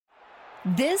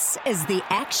This is the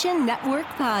Action Network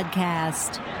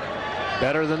Podcast.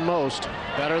 Better than most.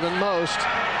 Better than most.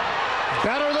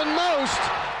 Better than most.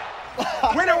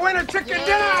 Winner, winner, chicken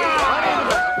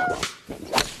dinner!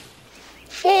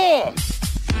 4.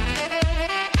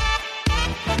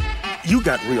 You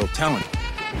got real talent.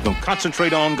 Don't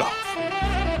concentrate on golf.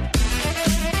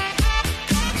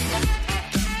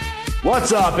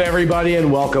 What's up, everybody,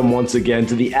 and welcome once again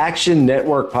to the Action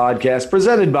Network Podcast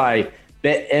presented by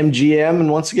BetMGM,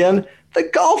 and once again, the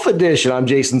Golf Edition. I'm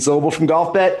Jason Sobel from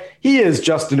GolfBet. He is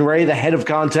Justin Ray, the head of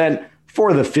content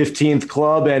for the 15th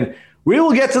Club, and we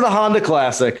will get to the Honda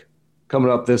Classic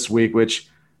coming up this week, which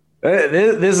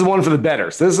this is one for the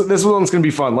bettors. This one's going to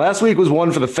be fun. Last week was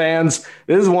one for the fans.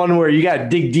 This is one where you got to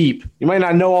dig deep. You might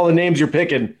not know all the names you're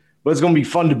picking, but it's going to be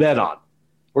fun to bet on.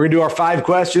 We're going to do our 5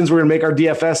 questions. We're going to make our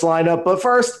DFS lineup, but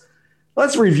first,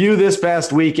 let's review this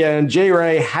past weekend. J.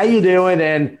 Ray, how you doing?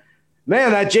 And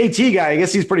man, that JT guy, I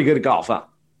guess he's pretty good at golf, huh?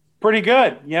 Pretty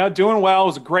good. Doing well. It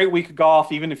was a great week of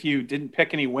golf, even if you didn't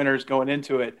pick any winners going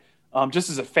into it. Just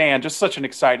as a fan, just such an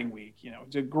exciting week.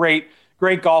 It's a great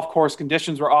golf course.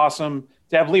 Conditions were awesome.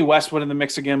 To have Lee Westwood in the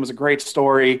mix again was a great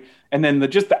story. And then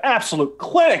the absolute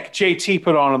clinic JT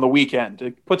put on the weekend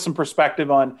to put some perspective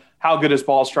on how good his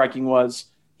ball striking was.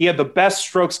 He had the best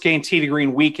strokes gained tee to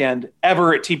green weekend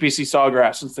ever at TPC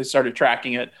Sawgrass since they started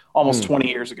tracking it almost 20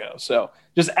 years ago. So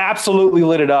just absolutely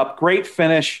lit it up. Great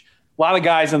finish. A lot of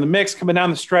guys in the mix coming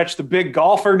down the stretch. The big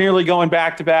golfer nearly going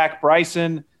back-to-back.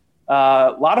 Bryson.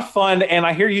 A lot of fun. And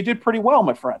I hear you did pretty well,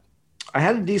 my friend. I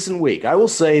had a decent week. I will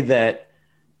say that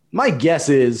my guess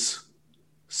is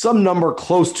some number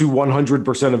close to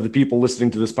 100% of the people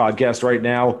listening to this podcast right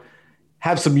now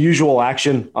have some usual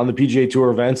action on the PGA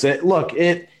Tour events.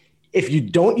 If you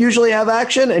don't usually have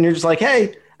action and you're just like,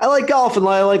 hey, I like golf and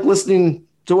I like listening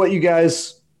to what you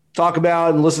guys talk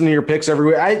about and listen to your picks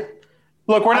everywhere.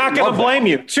 Look, we're not going to blame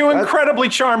you. Two incredibly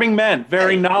charming men,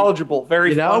 very knowledgeable,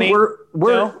 very funny.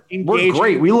 We're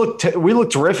great. We look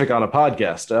terrific on a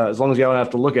podcast as long as you don't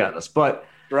have to look at us. But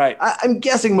right, I'm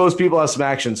guessing most people have some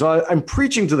action. So I'm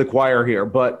preaching to the choir here.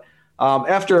 But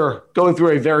after going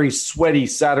through a very sweaty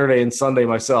Saturday and Sunday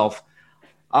myself,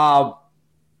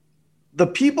 the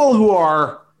people who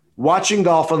are watching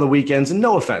golf on the weekends, and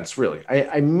no offense, really,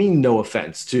 I mean no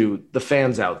offense to the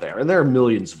fans out there, and there are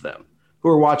millions of them who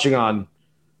are watching on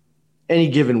any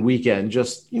given weekend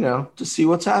just, to see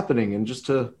what's happening and just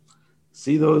to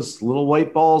see those little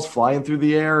white balls flying through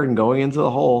the air and going into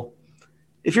the hole.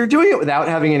 If you're doing it without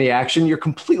having any action, you're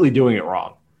completely doing it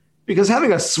wrong. Because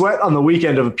having a sweat on the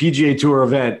weekend of a PGA Tour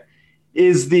event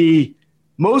is the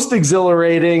most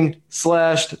exhilarating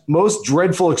 / most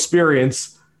dreadful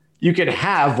experience you can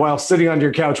have while sitting on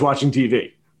your couch watching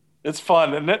TV. It's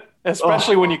fun, isn't it?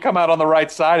 Especially when you come out on the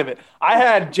right side of it. I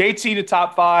had JT to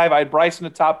top 5. I had Bryson to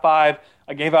top 5.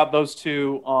 I gave out those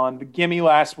 2 on the Gimme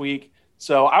last week.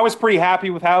 So I was pretty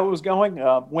happy with how it was going.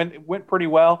 It went pretty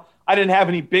well. I didn't have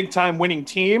any big-time winning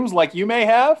teams like you may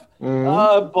have.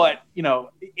 But,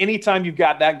 anytime you've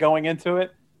got that going into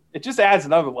it, it just adds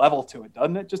another level to it,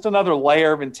 doesn't it? Just another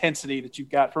layer of intensity that you've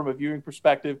got from a viewing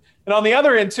perspective. And on the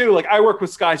other end, too, like I work with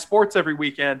Sky Sports every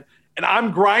weekend, and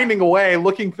I'm grinding away,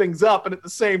 looking things up. And at the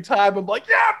same time, I'm like,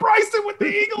 yeah, Bryson with the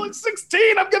eagle at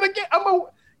 16.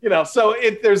 So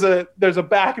there's a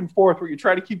back and forth where you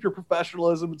try to keep your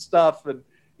professionalism and stuff. And,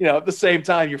 at the same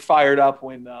time, you're fired up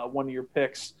when one of your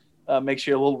picks makes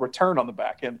you a little return on the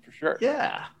back end for sure.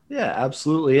 Yeah,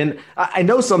 absolutely. And I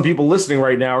know some people listening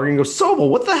right now are going to go, Sobel,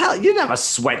 what the hell? You didn't have a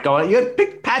sweat going on. You had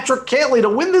picked Patrick Cantlay to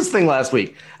win this thing last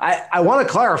week. I want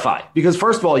to clarify because,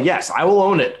 first of all, yes, I will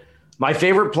own it. My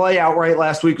favorite play outright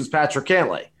last week was Patrick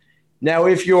Cantlay. Now,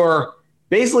 if you're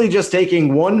basically just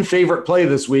taking one favorite play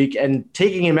this week and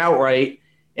taking him outright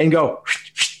and go,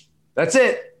 that's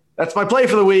it. That's my play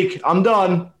for the week. I'm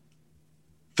done.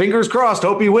 Fingers crossed.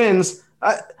 Hope he wins.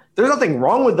 There's nothing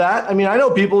wrong with that. I mean, I know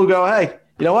people who go, hey,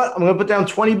 you know what? I'm going to put down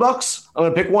 $20. I'm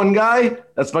going to pick one guy.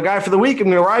 That's my guy for the week. I'm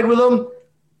going to ride with him.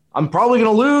 I'm probably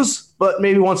going to lose, but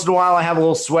maybe once in a while I have a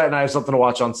little sweat and I have something to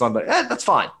watch on Sunday. That's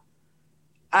fine.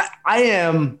 I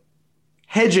am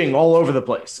hedging all over the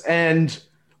place. And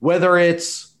whether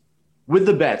it's with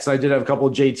the bets, I did have a couple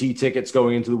of JT tickets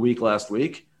going into the week last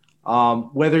week.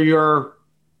 Whether you're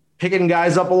picking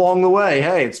guys up along the way,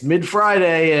 hey, it's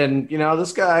mid-Friday and,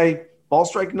 this guy, ball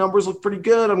strike numbers look pretty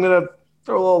good. I'm going to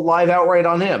throw a little live outright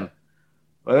on him.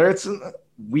 Whether it's a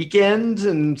weekend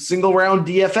and single round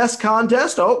DFS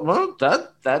contest,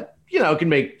 that can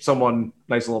make someone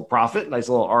nice little profit, nice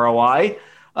little ROI.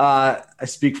 I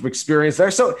speak from experience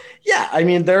there. So, yeah, I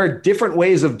mean, there are different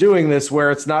ways of doing this where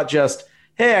it's not just,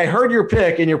 hey, I heard your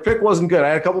pick and your pick wasn't good. I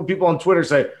had a couple of people on Twitter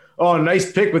say, oh,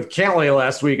 nice pick with Cantlay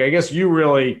last week. I guess you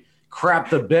really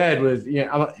crapped the bed with,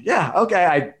 okay.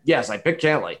 I picked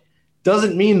Cantlay.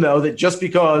 Doesn't mean, though, that just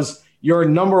because your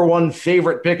number one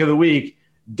favorite pick of the week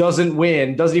doesn't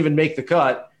win, doesn't even make the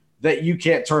cut, that you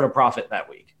can't turn a profit that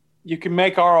week. You can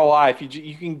make ROI. If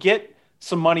you can get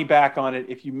some money back on it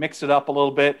if you mix it up a little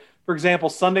bit. For example,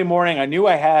 Sunday morning, I knew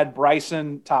I had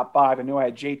Bryson top 5. I knew I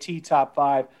had JT top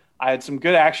 5. I had some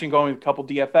good action going with a couple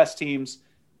DFS teams.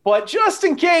 But just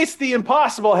in case the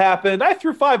impossible happened, I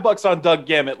threw $5 on Doug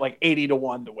Gim at like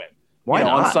 80-1 to win. Why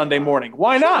not? On Sunday morning.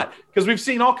 Why not? Because we've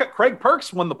seen Craig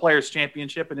Perks won the Players'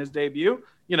 Championship in his debut.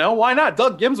 Why not?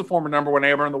 Doug Gim's a former number 1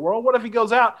 amateur in the world. What if he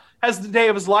goes out, has the day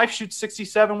of his life, shoots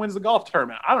 67, wins the golf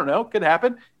tournament? I don't know. Could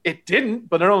happen. It didn't,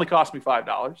 but it only cost me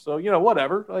 $5. So,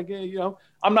 whatever.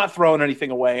 I'm not throwing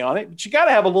anything away on it. But you got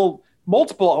to have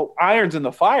multiple irons in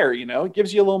the fire, It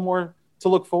gives you a little more to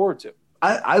look forward to.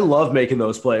 I love making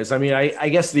those plays. I mean, I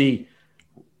guess the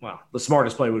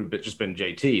smartest play would have just been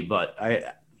JT, but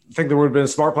I think there would have been a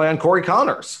smart play on Corey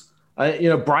Connors.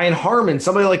 Brian Harmon,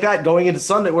 somebody like that going into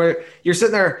Sunday where you're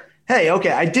sitting there, hey,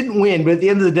 okay, I didn't win, but at the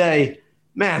end of the day,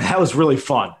 man, that was really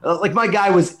fun. My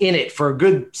guy was in it for a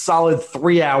good solid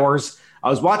 3 hours. I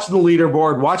was watching the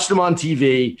leaderboard, watched him on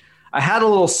TV. I had a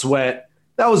little sweat.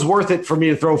 That was worth it for me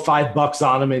to throw $5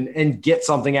 on him and get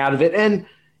something out of it. And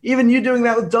even you doing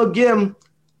that with Doug Gim,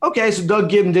 okay, so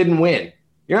Doug Gim didn't win.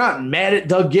 You're not mad at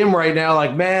Doug Gim right now,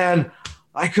 like, man,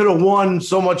 I could have won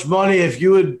so much money if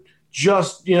you had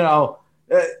just,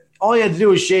 all you had to do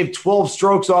was shave 12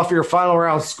 strokes off your final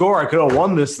round score. I could have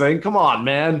won this thing. Come on,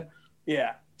 man.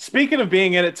 Yeah. Speaking of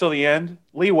being in it till the end,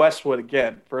 Lee Westwood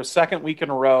again for a second week in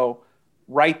a row,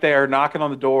 right there knocking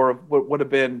on the door of what would have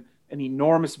been an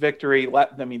enormous victory.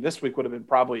 I mean, this week would have been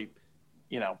probably,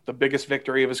 the biggest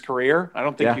victory of his career. I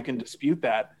don't think you can dispute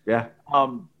that. Yeah.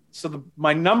 So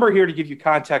my number here to give you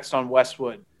context on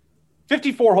Westwood,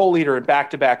 54-hole leader in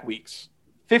back-to-back weeks.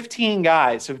 15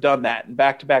 guys have done that in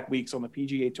back-to-back weeks on the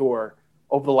PGA Tour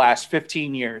over the last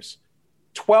 15 years.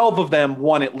 12 of them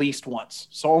won at least once.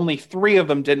 So only 3 of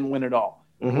them didn't win at all.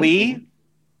 Mm-hmm. Lee,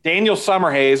 Daniel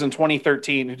Summerhays in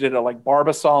 2013, who did it like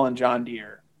Barbasol and John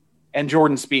Deere, and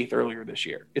Jordan Spieth earlier this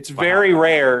year. It's very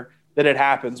rare that it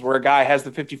happens where a guy has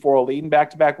the 54-hole lead in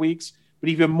back-to-back weeks, but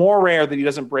even more rare that he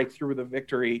doesn't break through with a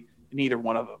victory in either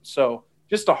one of them. So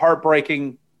just a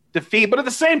heartbreaking defeat, but at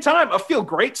the same time, a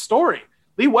feel-great story.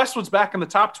 Lee Westwood's back in the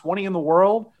top 20 in the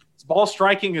world. His ball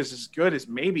striking is as good as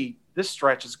maybe this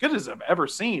stretch, as good as I've ever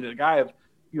seen. A guy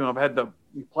I've had the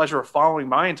pleasure of following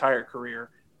my entire career.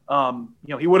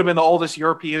 He would have been the oldest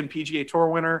European PGA Tour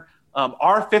winner.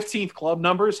 Our 15th club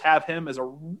numbers have him as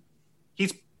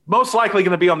he's most likely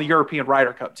going to be on the European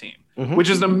Ryder Cup team, which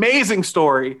is an amazing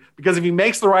story because if he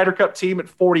makes the Ryder Cup team at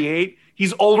 48,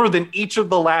 he's older than each of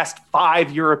the last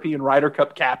 5 European Ryder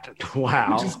Cup captains.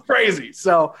 Wow. Which is crazy.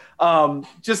 So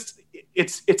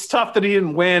it's tough that he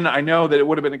didn't win. I know that it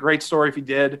would have been a great story if he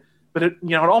did, but it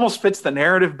almost fits the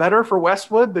narrative better for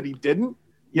Westwood that he didn't.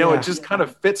 It just kind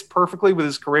of fits perfectly with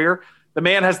his career. The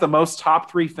man has the most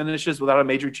top 3 finishes without a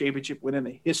major championship win in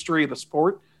the history of the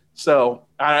sport. So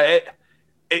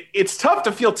it's tough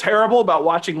to feel terrible about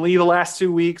watching Lee the last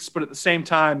 2 weeks, but at the same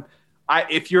time,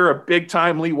 if you're a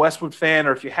big-time Lee Westwood fan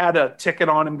or if you had a ticket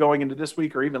on him going into this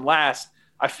week or even last,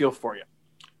 I feel for you.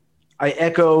 I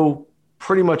echo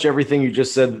pretty much everything you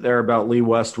just said there about Lee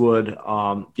Westwood.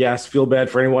 Yes, feel bad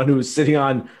for anyone who was sitting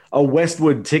on a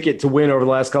Westwood ticket to win over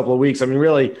the last couple of weeks. I mean,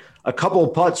 really, a couple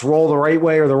of putts roll the right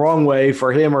way or the wrong way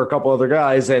for him or a couple other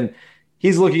guys, and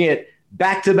he's looking at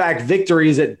back-to-back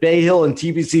victories at Bay Hill and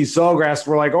TPC Sawgrass.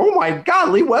 We're like, oh my God,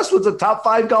 Lee Westwood's a top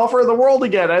 5 golfer in the world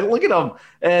again. Look at him.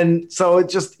 And so it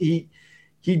just, he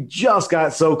just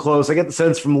got so close. I get the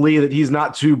sense from Lee that he's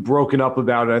not too broken up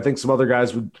about it. I think some other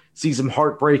guys would see some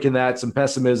heartbreak in that, some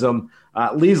pessimism.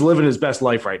 Lee's living his best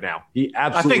life right now. He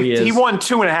absolutely is. He won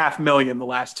 $2.5 million the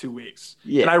last 2 weeks.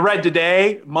 Yeah. And I read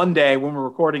today, Monday, when we're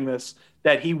recording this,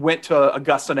 that he went to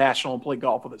Augusta National and played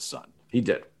golf with his son. He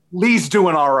did. Lee's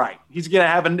doing all right. He's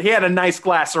going to he had a nice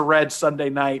glass of red Sunday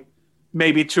night,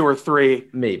 maybe 2 or 3.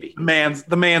 Maybe.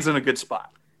 The man's in a good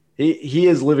spot. He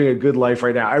is living a good life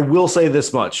right now. I will say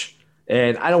this much,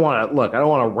 and I don't want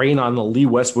to rain on the Lee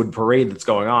Westwood parade that's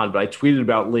going on, but I tweeted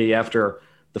about Lee after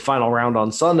the final round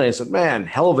on Sunday. I said, man,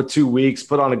 hell of a 2 weeks,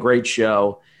 put on a great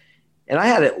show. And I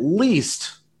had at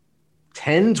least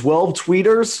 10, 12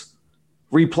 tweeters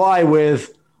reply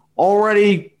with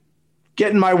already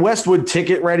getting my Westwood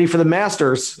ticket ready for the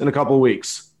Masters in a couple of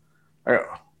weeks.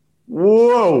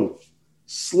 Whoa,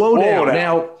 slow down.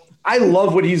 Now, I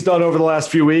love what he's done over the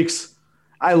last few weeks.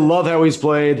 I love how he's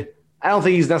played. I don't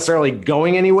think he's necessarily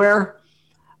going anywhere.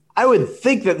 I would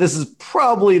think that this is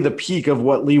probably the peak of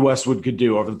what Lee Westwood could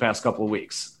do over the past couple of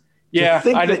weeks. Yeah, to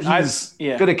think that he's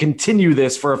going to continue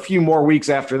this for a few more weeks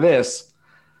after this,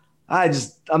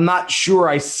 I'm not sure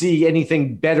I see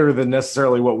anything better than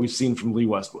necessarily what we've seen from Lee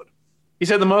Westwood. He's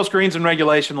had the most greens in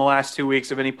regulation the last 2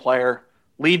 weeks of any player.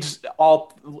 Leads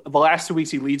all the last 2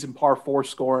 weeks. He leads in par 4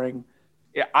 scoring.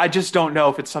 I just don't know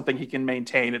if it's something he can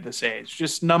maintain at this age.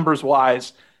 Just numbers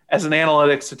wise, as an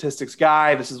analytics statistics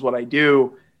guy, this is what I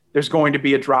do. There's going to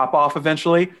be a drop off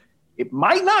eventually. It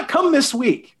might not come this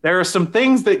week. There are some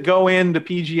things that go into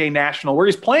PGA National where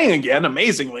he's playing again,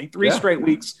 amazingly, 3 straight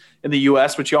weeks in the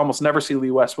U.S., which you almost never see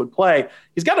Lee Westwood play.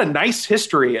 He's got a nice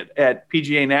history at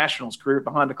PGA National's career at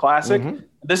the Honda Classic. Mm-hmm.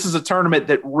 This is a tournament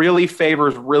that really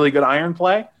favors really good iron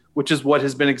play, which is what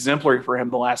has been exemplary for him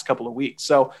the last couple of weeks.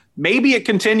 So maybe it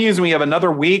continues and we have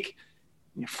another week.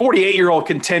 48-year-old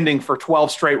contending for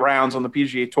 12 straight rounds on the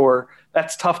PGA Tour.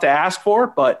 That's tough to ask for,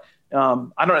 but I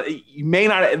don't know. You may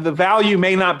not, the value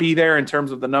may not be there in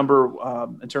terms of the number,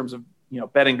 in terms of,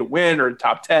 betting to win or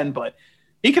top 10, but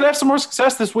he could have some more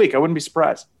success this week. I wouldn't be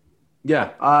surprised.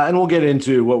 Yeah. And we'll get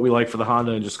into what we like for the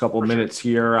Honda in just a couple of minutes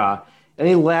here.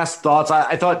 Any last thoughts?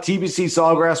 I thought TBC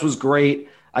Sawgrass was great.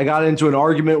 I got into an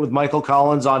argument with Michael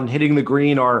Collins on Hitting the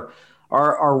Green, our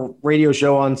radio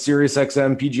show on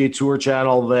SiriusXM PGA Tour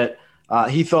channel, that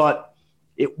he thought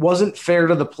it wasn't fair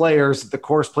to the players that the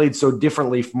course played so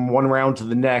differently from one round to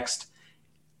the next.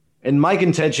 And my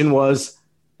contention was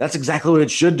that's exactly what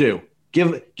it should do.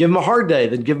 Give them a hard day,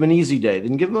 then give them an easy day,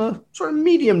 then give them a sort of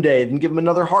medium day, then give them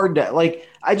another hard day. Like,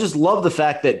 I just love the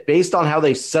fact that based on how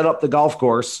they set up the golf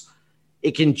course,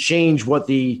 it can change what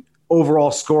the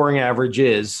overall scoring average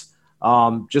is,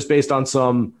 just based on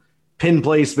some pin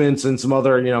placements and some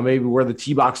other, maybe where the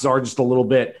tee boxes are just a little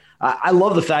bit. I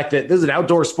love the fact that this is an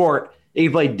outdoor sport. You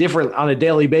can play different on a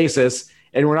daily basis,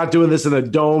 and we're not doing this in a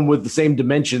dome with the same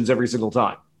dimensions every single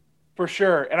time. For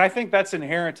sure. And I think that's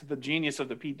inherent to the genius of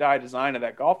the Pete Dye design of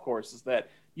that golf course, is that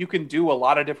you can do a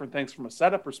lot of different things from a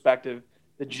setup perspective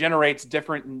that generates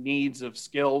different needs of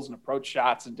skills and approach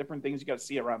shots and different things you got to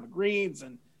see around the greens.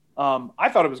 And I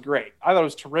thought it was great. I thought it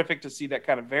was terrific to see that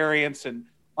kind of variance and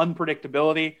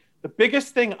unpredictability. The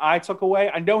biggest thing I took away,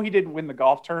 I know he didn't win the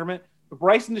golf tournament, but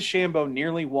Bryson DeChambeau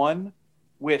nearly won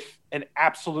with an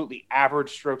absolutely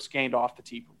average strokes gained off the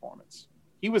tee performance.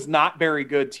 He was not very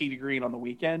good tee to green on the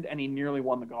weekend, and he nearly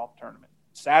won the golf tournament.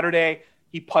 Saturday,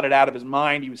 he putted out of his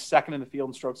mind. He was second in the field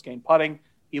in strokes gained putting.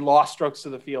 He lost strokes to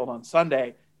the field on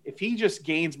Sunday. If he just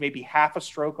gains maybe half a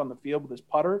stroke on the field with his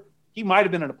putter, he might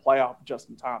have been in a playoff with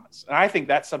Justin Thomas. And I think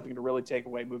that's something to really take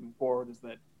away moving forward, is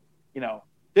that,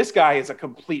 this guy is a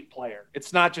complete player.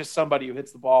 It's not just somebody who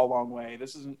hits the ball a long way.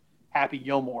 This isn't Happy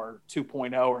Gilmore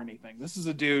 2.0 or anything. This is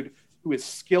a dude who is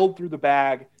skilled through the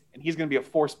bag, and he's going to be a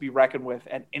force to be reckoned with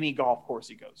at any golf course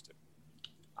he goes to.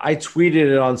 I tweeted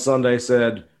it on Sunday,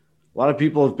 said a lot of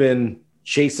people have been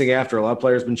chasing after, a lot of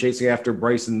players have been chasing after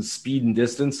Bryson's speed and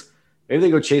distance. Maybe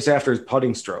they go chase after his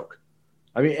putting stroke.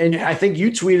 I mean, and I think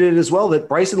you tweeted as well that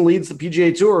Bryson leads the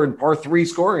PGA Tour in par 3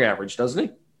 scoring average, doesn't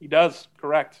he? He does,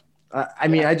 correct.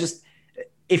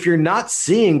 If you're not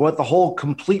seeing what the whole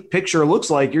complete picture looks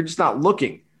like, you're just not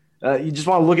looking. You just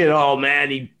want to look at, oh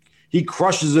man, he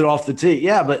crushes it off the tee.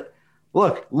 Yeah, but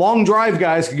look, long drive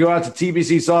guys can go out to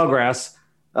TBC Sawgrass.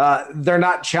 They're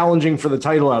not challenging for the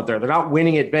title out there. They're not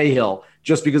winning at Bay Hill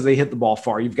just because they hit the ball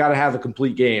far. You've got to have a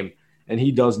complete game, and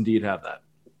he does indeed have that.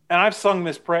 And I've sung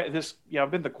this,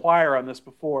 I've been the choir on this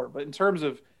before, but in terms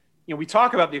of, we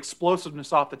talk about the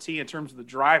explosiveness off the tee in terms of the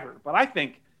driver, but I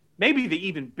think maybe the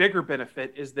even bigger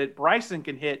benefit is that Bryson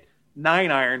can hit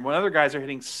 9-iron when other guys are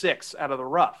hitting 6 out of the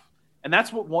rough. And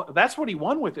that's what he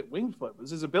won with at Winged Foot, was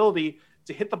his ability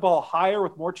to hit the ball higher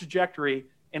with more trajectory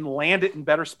and land it in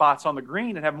better spots on the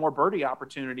green and have more birdie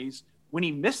opportunities when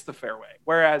he missed the fairway.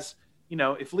 Whereas,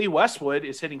 if Lee Westwood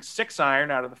is hitting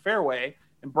 6-iron out of the fairway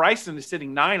and Bryson is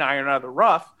hitting 9-iron out of the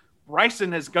rough,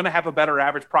 Bryson is going to have a better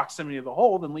average proximity of the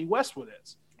hole than Lee Westwood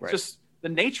is. Right. It's just the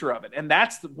nature of it. And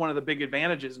that's one of the big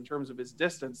advantages in terms of his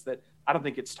distance that I don't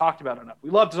think it's talked about enough.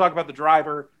 We love to talk about the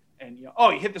driver and,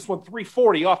 he hit this one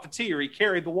 340 off the tee, or he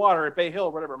carried the water at Bay Hill,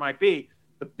 or whatever it might be.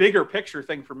 The bigger picture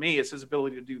thing for me is his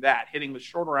ability to do that, hitting the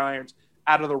shorter irons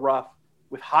out of the rough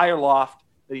with higher loft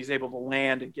that he's able to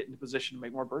land and get into position to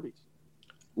make more birdies.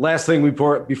 Last thing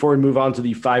before we move on to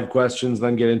the 5 questions,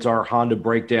 then get into our Honda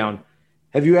breakdown.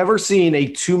 Have you ever seen a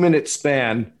 2-minute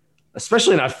span,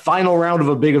 especially in a final round of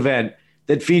a big event,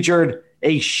 that featured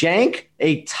a shank,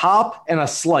 a top, and a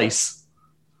slice?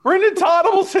 Brendan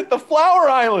Toddles hit the Flower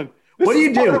Island. What do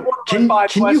you do? Can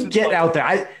you get out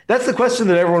there? That's the question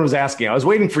that everyone was asking. I was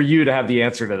waiting for you to have the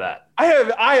answer to that.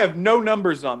 I have no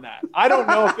numbers on that. I don't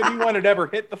know if anyone had ever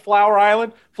hit the Flower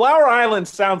Island. Flower Island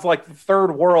sounds like the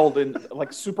third world in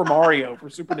like Super Mario for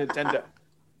Super Nintendo.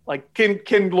 Like,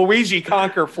 can Luigi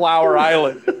conquer Flower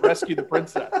Island and rescue the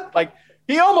princess? Like,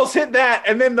 he almost hit that,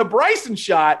 and then the Bryson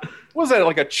shot, was that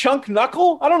like a chunk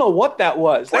knuckle? I don't know what that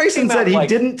was. Bryson said he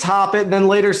didn't top it, and then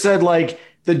later said like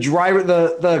the driver,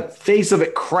 the face of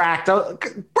it cracked.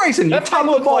 Bryson, you topped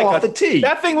the ball off the tee.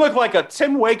 That thing looked like a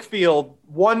Tim Wakefield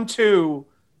 1-2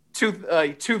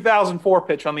 2004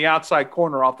 pitch on the outside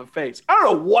corner off the face. I don't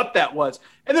know what that was.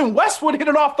 And then Westwood hit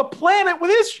it off the planet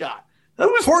with his shot. It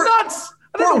was nuts.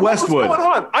 I don't know Westwood. What was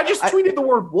going on. I just tweeted the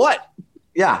word "what."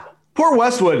 Yeah, poor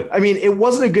Westwood. I mean, it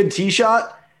wasn't a good tee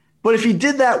shot, but if he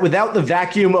did that without the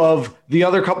vacuum of the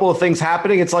other couple of things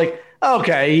happening, it's like,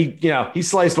 okay, he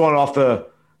sliced one off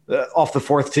the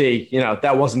fourth tee.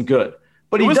 That wasn't good.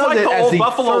 But he does like it as the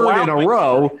third in a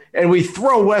row, and we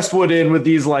throw Westwood in with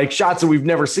these like shots that we've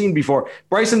never seen before.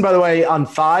 Bryson, by the way, on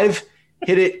 5,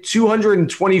 hit it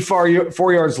 224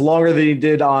 yards longer than he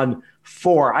did on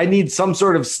 4. I need some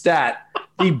sort of stat,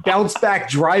 the bounce back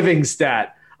driving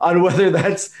stat, on whether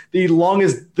that's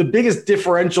the biggest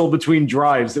differential between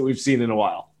drives that we've seen in a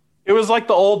while. It was like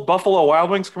the old Buffalo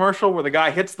Wild Wings commercial where the guy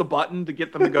hits the button to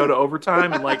get them to go to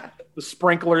overtime and like the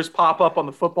sprinklers pop up on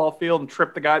the football field and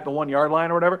trip the guy at the 1 yard line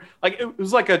or whatever. Like it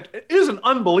was an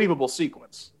unbelievable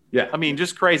sequence. Yeah. I mean,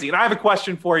 just crazy. And I have a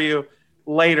question for you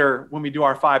later when we do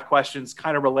our 5 questions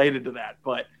kind of related to that,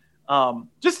 but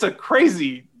just a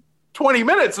crazy 20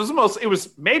 minutes. It was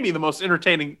maybe the most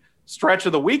entertaining stretch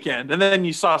of the weekend. And then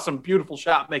you saw some beautiful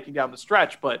shot making down the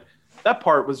stretch, but that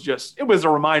part was it was a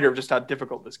reminder of just how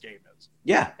difficult this game is.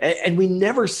 Yeah, and we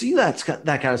never see that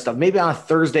kind of stuff. Maybe on a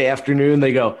Thursday afternoon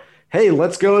they go, hey,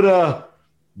 let's go to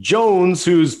Jones,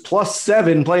 who's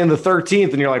 +7 playing the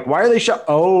 13th. And you're like, why are they shot?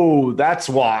 Oh, that's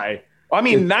why. I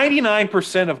mean,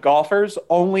 99% of golfers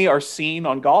only are seen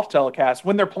on golf telecasts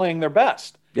when they're playing their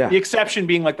best. Yeah. The exception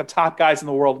being like the top guys in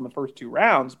the world in the first 2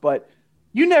 rounds. But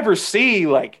you never see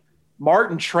like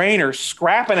Martin Traynor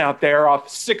scrapping out there off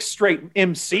 6 straight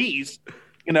MCs,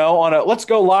 on a let's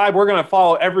go live. We're going to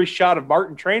follow every shot of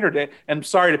Martin Traynor day. And I'm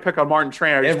sorry to pick on Martin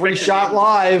Traynor. Every shot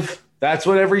live. That's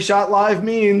what every shot live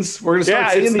means. We're going to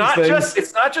start seeing these things.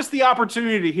 It's not just the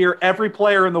opportunity to hear every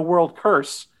player in the world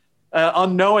curse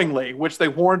unknowingly, which they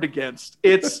warned against.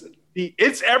 It's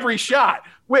every shot,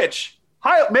 which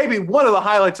maybe one of the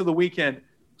highlights of the weekend.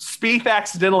 Spieth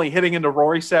accidentally hitting into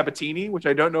Rory Sabatini, which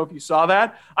I don't know if you saw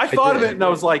that. I thought of it and I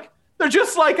was like, they're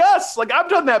just like us. Like I've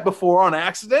done that before on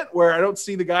accident where I don't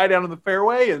see the guy down in the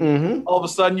fairway and all of a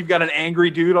sudden you've got an angry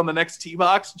dude on the next tee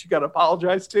box that you got to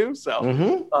apologize to.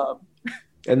 So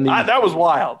that was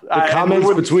wild. The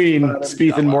comments between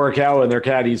Spieth and Morikawa and their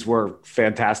caddies were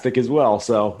fantastic as well.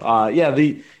 So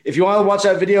if you want to watch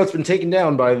that video, it's been taken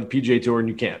down by the PGA Tour and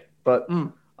you can't. But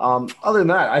other than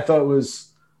that, I thought it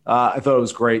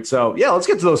was great. So, let's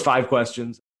get to those 5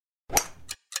 questions.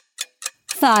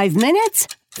 5 minutes,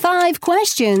 5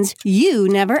 questions you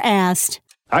never asked.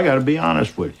 I got to be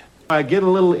honest with you. I get a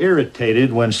little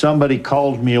irritated when somebody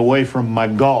calls me away from my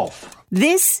golf.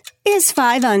 This is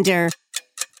 5 Under.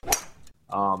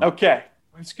 Okay,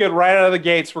 let's get right out of the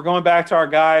gates. We're going back to our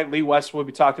guy, Lee Westwood,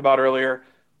 we talked about earlier.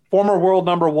 Former world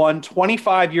number 1,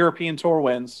 25 European Tour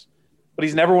wins, but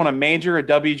he's never won a major, a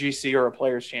WGC, or a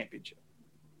Players' Championship.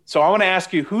 So I want to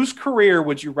ask you, whose career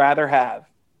would you rather have?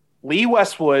 Lee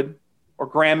Westwood or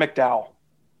Graham McDowell?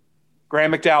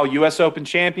 Graham McDowell, U.S. Open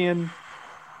champion.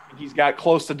 He's got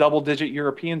close to double-digit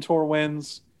European Tour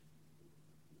wins.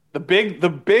 The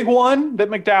big one that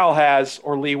McDowell has,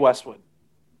 or Lee Westwood?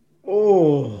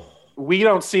 Oh. We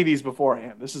don't see these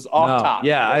beforehand. This is off top.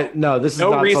 Yeah, this is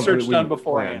no not research done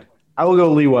beforehand. I will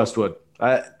go Lee Westwood.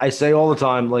 I say all the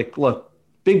time, like, look,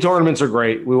 big tournaments are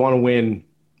great. We want to win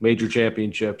major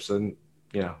championships, and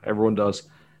everyone does.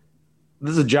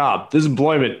 This is a job. This is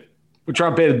employment. We're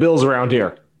trying to pay the bills around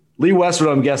here. Lee Westwood,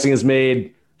 I'm guessing, has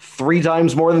made 3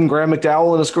 times more than Graham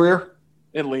McDowell in his career.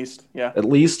 At least, yeah. At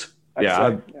least,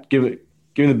 Give me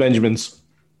the Benjamins.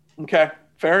 Okay,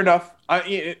 fair enough.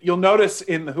 You'll notice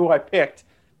in who I picked,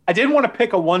 I didn't want to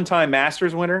pick a one-time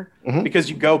Masters winner because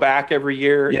you go back every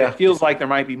year. Yeah. It feels like there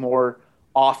might be more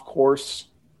off-course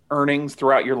earnings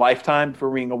throughout your lifetime for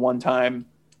being a one-time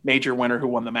major winner who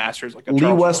won the Masters. Like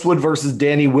Lee Westwood versus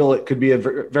Danny Willett could be a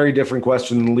very different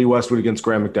question than Lee Westwood against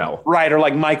Graham McDowell. Right, or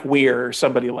like Mike Weir or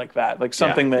somebody like that, like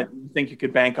something that you think you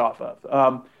could bank off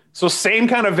of. So same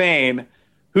kind of vein,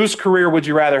 whose career would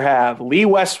you rather have? Lee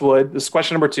Westwood, this is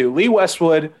question number 2, Lee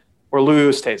Westwood or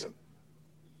Louis Oosthuizen?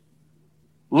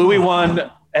 Louis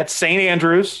won at St.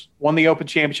 Andrews, won the Open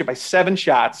Championship by 7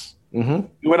 shots. Mm-hmm.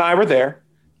 You and I were there.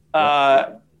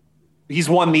 He's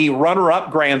won the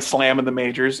runner-up Grand Slam in the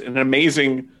majors, an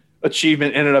amazing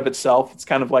achievement in and of itself. It's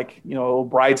kind of like, a little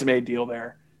bridesmaid deal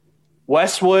there.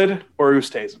 Westwood or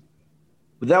Oosthuizen?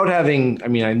 Without having,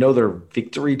 I know their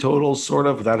victory totals, sort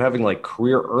of, without having like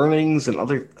career earnings and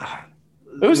other.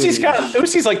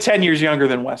 Oosthuizen's like 10 years younger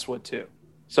than Westwood too.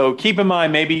 So keep in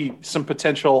mind maybe some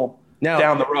potential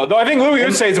down the road. Though I think Louis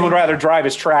Oosthuizen would rather drive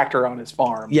his tractor on his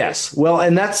farm. Yes. Well,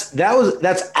 and that's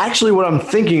actually what I'm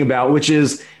thinking about, which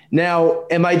is now,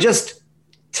 am I just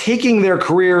taking their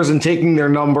careers and taking their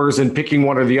numbers and picking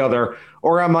one or the other,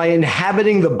 or am I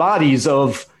inhabiting the bodies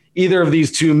of either of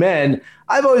these two men?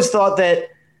 I've always thought that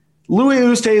Louis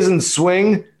Oosthuizen's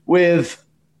swing with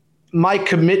my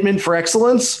commitment for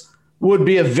excellence would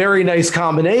be a very nice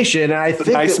combination. And I think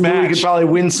that Louis could probably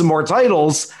win some more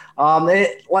titles.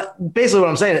 Basically what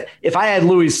I'm saying, if I had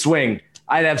Louis' swing,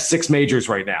 I'd have 6 majors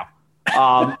right now.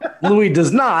 Louis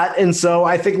does not. And so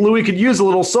I think Louis could use a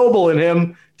little Sobel in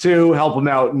him to help him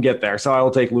out and get there. So I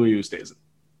will take Louis Oosthuizen.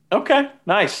 Okay,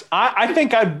 nice. I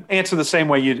think I'd answer the same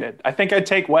way you did. I think I'd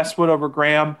take Westwood over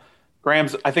Graham.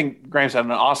 I think Graham's had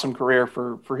an awesome career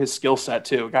for his skill set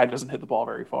too. A guy doesn't hit the ball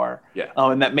very far. Yeah.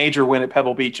 And that major win at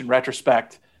Pebble Beach, in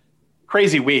retrospect,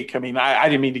 crazy week. I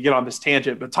didn't mean to get on this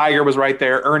tangent, but Tiger was right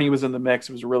there. Ernie was in the mix.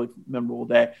 It was a really memorable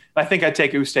day. And I think I'd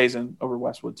take Oosthuizen over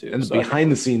Westwood too. And the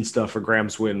behind-the-scenes stuff for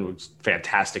Graham's win was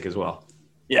fantastic as well.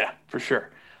 Yeah, for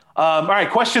sure. All right,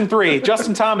 question 3.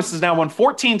 Justin Thomas has now won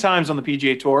 14 times on the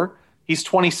PGA Tour. He's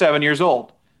 27 years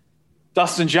old.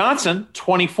 Dustin Johnson,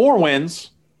 24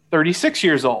 wins, 36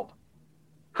 years old.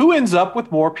 Who ends up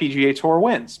with more PGA Tour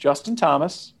wins, Justin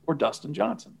Thomas or Dustin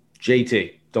Johnson?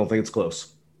 JT. Don't think it's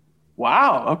close.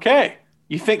 Wow, okay.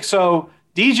 You think so?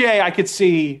 DJ, I could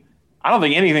see, I don't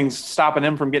think anything's stopping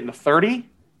him from getting to 30.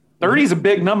 30 is a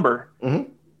big number.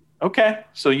 Mm-hmm. Okay,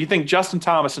 so you think Justin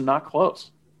Thomas and not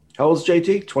close. How old is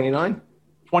JT? 29?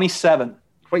 27.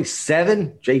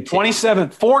 27? JT. 27.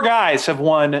 4 guys have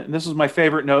won, and this is my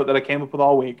favorite note that I came up with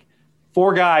all week.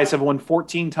 4 guys have won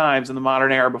 14 times in the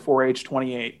modern era before age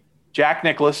 28. Jack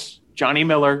Nicklaus, Johnny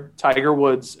Miller, Tiger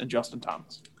Woods, and Justin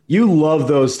Thomas. You love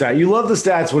those stats. You love the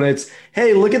stats when it's,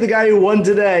 hey, look at the guy who won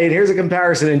today, and here's a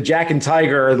comparison, and Jack and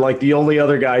Tiger are like the only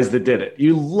other guys that did it.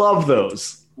 You love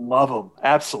those. Love them.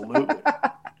 Absolutely.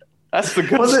 That's the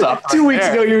good stuff. 2 weeks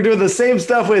ago, you were doing the same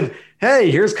stuff with, hey,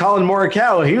 here's Colin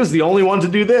Morikawa. He was the only one to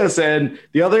do this. And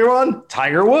the other one,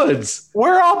 Tiger Woods.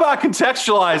 We're all about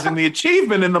contextualizing the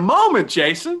achievement in the moment,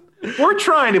 Jason. We're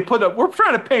trying to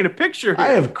paint a picture here. I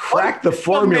have cracked the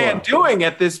formula. What man doing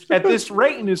at this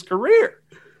rate in his career?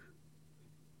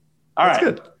 All right.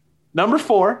 Good. Number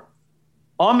 4,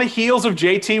 on the heels of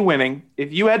JT winning,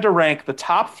 if you had to rank the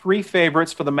top 3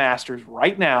 favorites for the Masters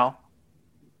right now,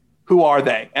 who are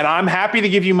they? And I'm happy to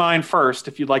give you mine first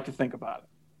if you'd like to think about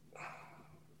it.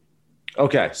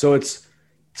 Okay, so it's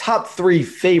top 3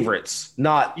 favorites,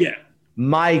 not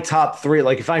my top 3.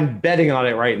 Like if I'm betting on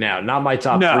it right now, not my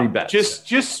top 3 bets.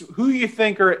 Just who you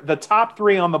think are the top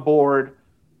 3 on the board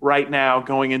right now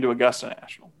going into Augusta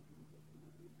National.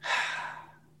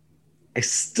 I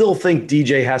still think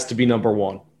DJ has to be number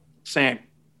 1. Same.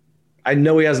 I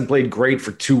know he hasn't played great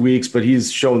for 2 weeks, but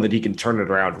he's shown that he can turn it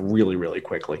around really, really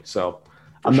quickly. So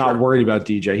I'm not worried about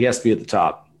DJ. He has to be at the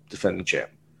top, defending champ.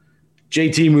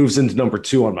 JT moves into number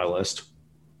 2 on my list.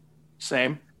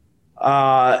 Same.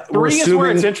 3 is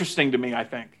where it's interesting to me, I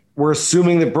think. We're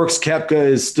assuming that Brooks Koepka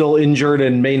is still injured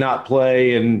and may not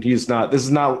play, and he's not. This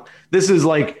is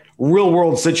like real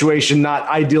world situation, not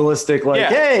idealistic. Like,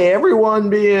 hey, everyone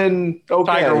being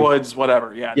okay. Tiger Woods,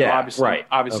 whatever. Yeah. Yeah. No, obviously, right.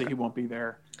 Obviously, he won't be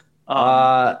there.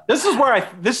 This is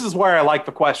where I like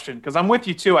the question, because I'm with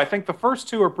you too. I think the first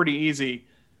 2 are pretty easy.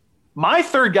 My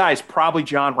third guy is probably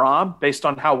Jon Rahm, based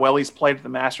on how well he's played at the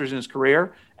Masters in his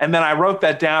career. And then I wrote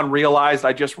that down, realized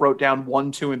I just wrote down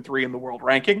 1, 2, and 3 in the world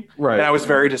ranking. Right. And I was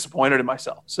very disappointed in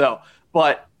myself. So,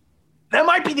 but that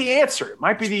might be the answer. It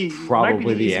might be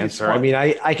the answer. One. I mean,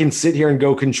 I can sit here and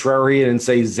go contrarian and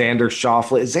say Xander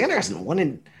Schauffele. Xander hasn't won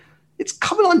in, it's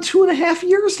coming on 2.5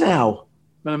 years now.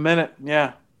 In a minute,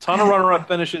 yeah. Ton of runner-up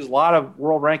finishes, a lot of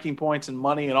world ranking points and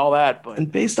money and all that.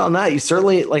 And based on that, you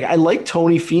certainly I like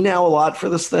Tony Finau a lot for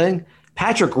this thing.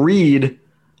 Patrick Reed,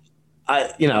 and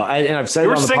I've said it on the pod already. You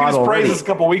were singing his praises a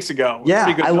couple weeks ago.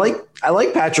 Yeah, I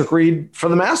like Patrick Reed for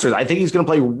the Masters. I think he's going to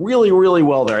play really, really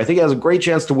well there. I think he has a great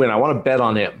chance to win. I want to bet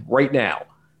on him right now.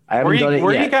 I haven't done it yet.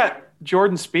 Where you got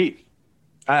Jordan Spieth?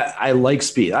 I like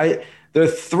Spieth. There are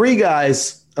 3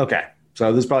 guys. Okay,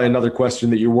 so this is probably another question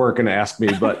that you weren't going to ask me,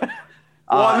 but.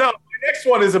 Well, no. My next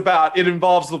next one it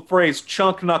involves the phrase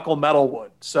chunk knuckle metalwood.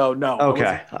 So no.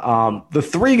 Okay. The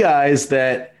three guys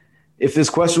that, if this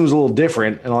question was a little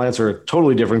different, and I'll answer a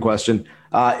totally different question,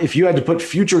 if you had to put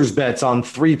futures bets on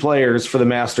three players for the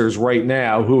Masters right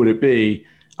now, who would it be?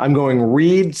 I'm going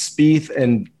Reed, Spieth,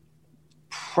 and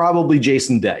probably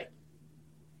Jason Day.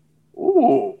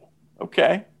 Ooh,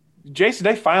 okay. Jason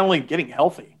Day finally getting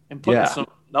healthy and putting some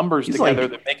numbers together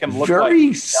that make him look very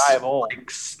like a guy of old.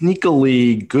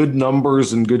 Sneakily good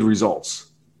numbers and good results.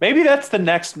 Maybe that's the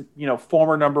next,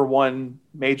 former number one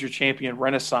major champion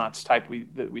renaissance type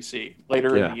that we see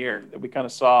later in the year that we kind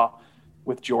of saw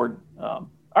with Jordan. All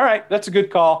right, that's a good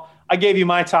call. I gave you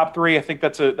my top three. I think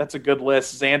that's a good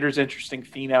list. Xander's interesting.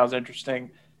 Finau's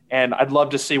interesting. And I'd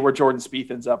love to see where Jordan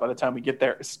Spieth ends up by the time we get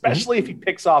there, especially if he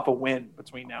picks off a win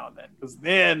between now and then, because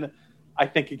then I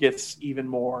think it gets even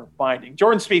more binding.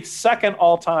 Jordan Spieth, second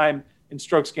all-time in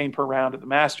strokes gained per round at the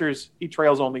Masters. He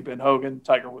trails only Ben Hogan.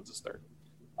 Tiger Woods is third.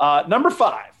 Number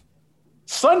 5,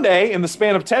 Sunday, in the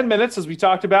span of 10 minutes, as we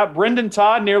talked about, Brendan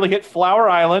Todd nearly hit Flower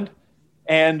Island,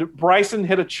 and Bryson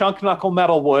hit a chunk knuckle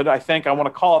metalwood. I think I want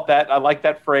to call it that. I like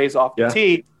that phrase off the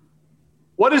tee.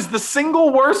 What is the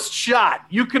single worst shot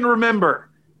you can remember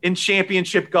in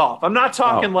championship golf? I'm not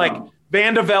talking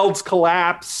Van de Velde's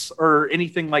collapse or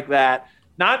anything like that.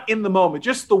 Not in the moment.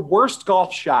 Just the worst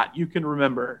golf shot you can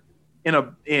remember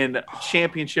in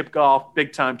championship golf,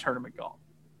 big-time tournament golf.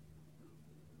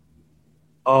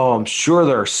 Oh, I'm sure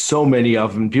there are so many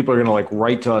of them. People are going to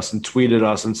write to us and tweet at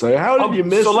us and say, how did you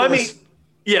miss this?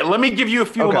 Let me give you a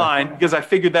few of mine because I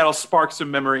figured that'll spark some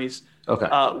memories. Okay.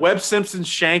 Webb Simpson's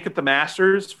shank at the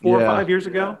Masters 4 or 5 years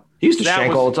ago. He used to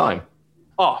shank all the time.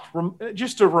 Oh,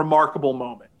 just a remarkable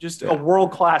moment. Just a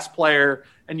world-class player,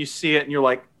 and you see it, and you're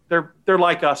like, they're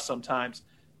like us sometimes.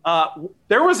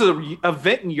 There was an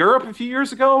event in Europe a few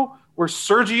years ago where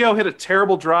Sergio hit a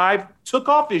terrible drive, took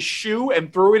off his shoe,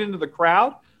 and threw it into the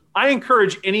crowd. I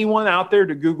encourage anyone out there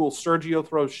to Google Sergio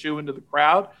throws shoe into the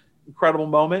crowd. Incredible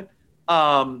moment.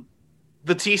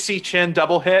 The TC Chen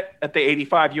double hit at the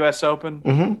 85 U.S. Open.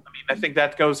 Mm-hmm. I think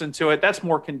that goes into it. That's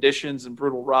more conditions and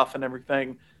brutal rough and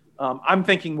everything. I'm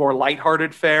thinking more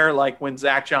lighthearted fare, like when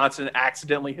Zach Johnson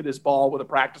accidentally hit his ball with a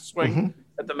practice swing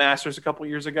at the Masters a couple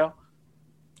years ago.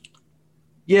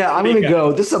 Yeah, I'm going to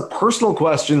go. This is a personal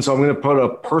question, so I'm going to put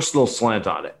a personal slant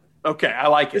on it. Okay, I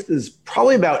like it. This is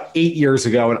probably about 8 years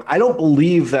ago, and I don't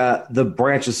believe that the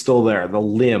branch is still there, the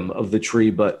limb of the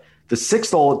tree, but the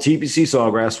 6th hole at TPC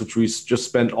Sawgrass, which we just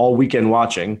spent all weekend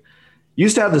watching,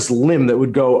 used to have this limb that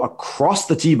would go across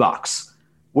the tee box,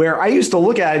 where I used to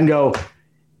look at it and go,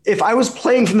 if I was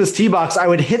playing from this tee box, I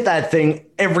would hit that thing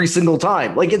every single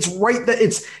time. It's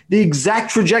it's the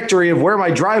exact trajectory of where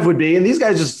my drive would be, and these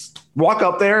guys just walk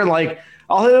up there and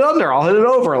I'll hit it under, I'll hit it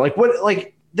over.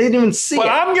 They didn't even see it.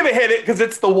 I'm going to hit it because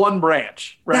it's the one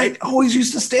branch, right? I always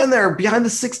used to stand there behind the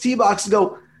 6th tee box and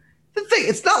go, the thing,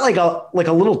 it's not like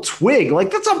a little twig.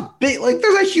 That's a big,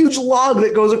 there's a huge log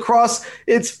that goes across.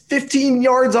 It's 15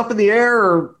 yards up in the air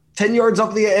or 10 yards up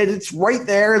in the air. And it's right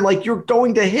there. And you're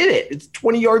going to hit it. It's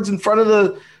 20 yards in front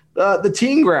of the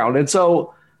teeing ground. And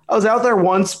so I was out there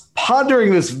once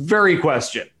pondering this very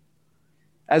question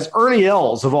as Ernie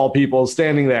Els, of all people, is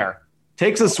standing there,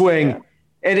 takes a swing,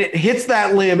 and it hits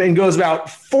that limb and goes about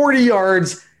 40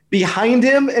 yards behind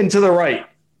him and to the right.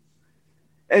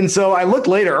 And so I looked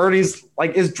later, Ernie's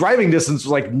his driving distance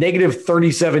was negative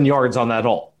 37 yards on that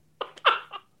hole.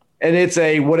 And it's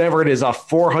a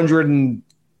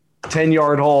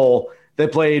 410-yard hole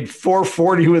that played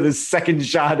 440 with his second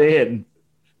shot in.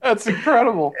 That's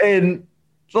incredible. And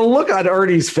the look on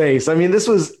Ernie's face, this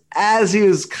was as he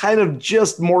was kind of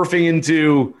just morphing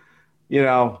into,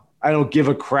 I don't give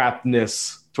a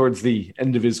crapness towards the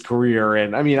end of his career.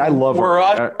 And I love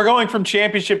we're going from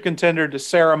championship contender to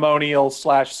ceremonial /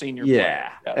 senior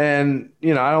player. Yeah. And,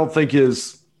 I don't think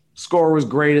his score was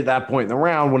great at that point in the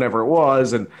round, whenever it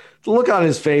was. And the look on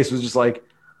his face was just what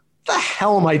the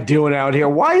hell am I doing out here?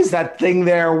 Why is that thing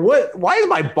there? Why is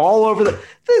my ball over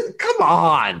come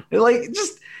on.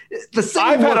 Just the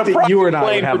same look that you and I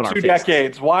would have in our 2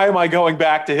 decades. Why am I going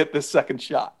back to hit this second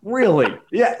shot? Really?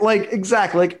 Yeah.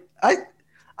 Exactly.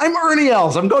 I'm Ernie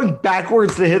Els. I'm going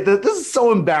backwards to hit this. This is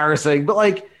so embarrassing,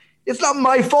 but it's not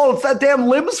my fault. It's that damn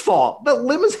limb's fault. That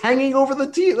limb is hanging over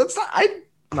the tee. That's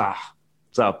not,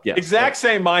 So, yeah. Exact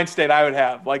same mind state I would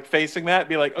have, facing that,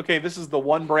 be okay, this is the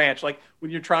one branch.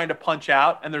 When you're trying to punch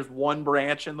out and there's one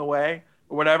branch in the way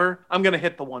or whatever, I'm going to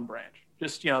hit the one branch.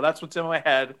 Just, that's what's in my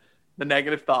head, the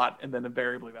negative thought, and then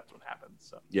invariably that's what happens.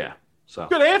 So, yeah. So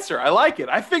good answer. I like it.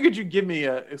 I figured you'd give me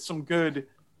some good,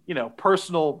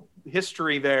 personal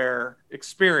history there,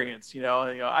 experience.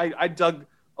 I dug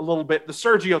a little bit. The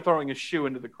Sergio throwing his shoe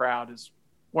into the crowd is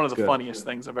one of the Good. funniest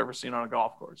things I've ever seen on a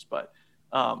golf course. But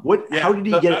How did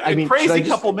he get it? I mean, crazy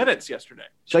couple minutes yesterday.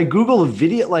 Should I Google the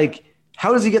video? Like,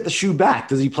 how does he get the shoe back?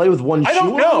 Does he play with one shoe? I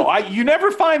don't know. You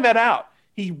never find that out.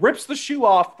 He rips the shoe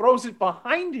off, throws it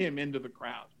behind him into the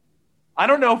crowd. I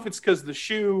don't know if it's because the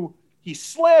shoe he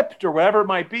slipped or whatever it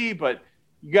might be, but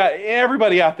you got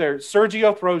everybody out there.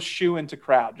 Sergio throws shoe into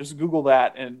crowd. Just Google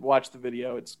that and watch the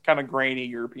video. It's kind of grainy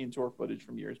European Tour footage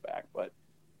from years back, but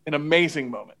an amazing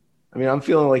moment. I mean, I'm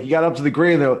feeling like he got up to the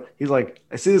green, though. He's like,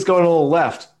 I see this going a little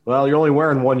left. Well, you're only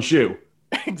wearing one shoe.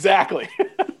 Exactly.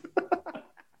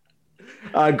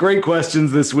 Great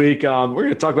questions this week. We're going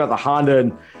to talk about the Honda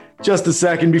in just a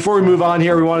second. Before we move on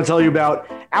here, we want to tell you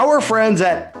about our friends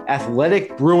at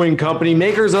Athletic Brewing Company,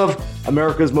 makers of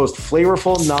America's most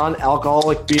flavorful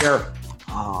non-alcoholic beer.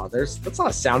 That's not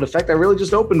a sound effect. I really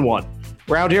just opened one.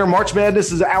 Around here, March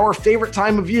Madness is our favorite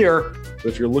time of year. So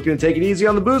if you're looking to take it easy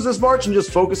on the booze this March and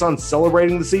just focus on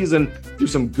celebrating the season, do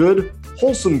some good,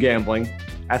 wholesome gambling,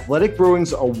 Athletic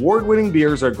Brewing's award-winning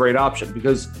beers are a great option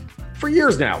because for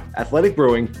years now, Athletic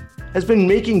Brewing has been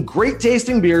making great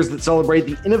tasting beers that celebrate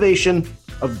the innovation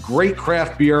of great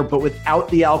craft beer, but without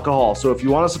the alcohol. So if you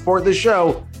want to support this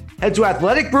show, head to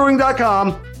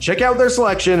athleticbrewing.com, check out their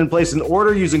selection, and place an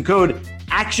order using code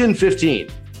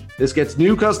ACTION15. This gets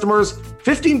new customers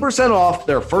 15% off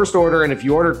their first order, and if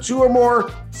you order 2 or more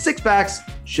 6-packs,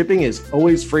 shipping is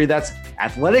always free. That's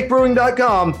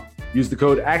athleticbrewing.com. Use the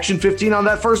code ACTION15 on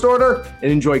that first order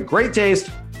and enjoy great taste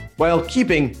while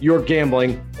keeping your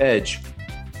gambling edge.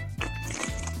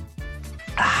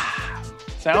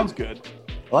 Sounds good.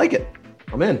 I like it.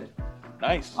 I'm in.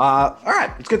 Nice. All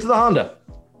right, let's get to the Honda.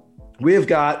 We have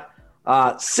got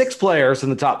 6 players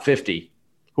in the top 50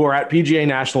 who are at PGA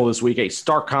National this week, a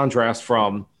stark contrast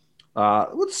from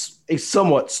what's a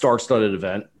somewhat star-studded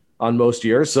event on most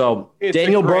years. So it's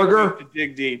Daniel a great Berger, week to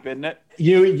dig deep, isn't it?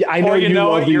 I know you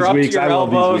love these you're up weeks. to your I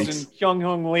love elbows these weeks. and Kyung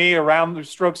Hung Lee around the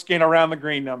strokes gain around the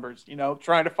green numbers.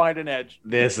 Trying to find an edge.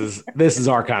 This is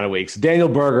our kind of weeks. Daniel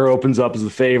Berger opens up as the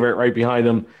favorite. Right behind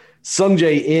him,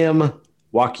 Sungjae Im,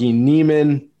 Joaquin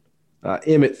Niemann,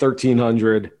 Im at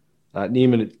 1,300,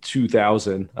 Niemann at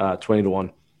 2,000,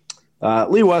 20-1.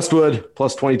 Lee Westwood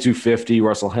plus 2,250,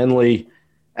 Russell Henley,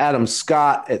 Adam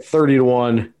Scott at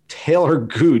 30-1, Taylor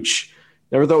Gooch.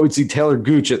 Never thought we'd see Taylor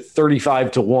Gooch at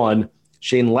 35-1,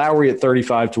 Shane Lowry at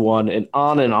 35-1, and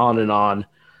on and on and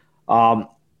on.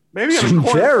 Maybe some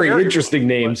very interesting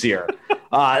names here.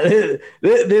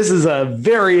 This is a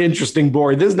very interesting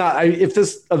board. This is not. If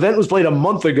this event was played a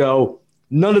month ago,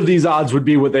 none of these odds would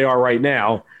be what they are right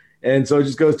now. And so it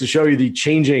just goes to show you the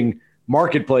changing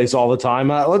marketplace all the time.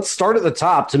 Let's start at the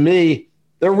top. To me,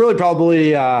 there are really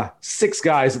probably 6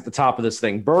 guys at the top of this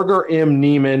thing: Berger, Im,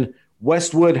 Niemann,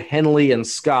 Westwood, Henley, and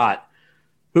Scott,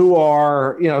 who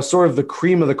are sort of the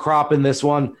cream of the crop in this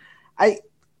one.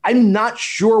 I'm not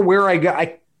sure where I go.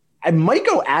 I might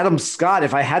go Adam Scott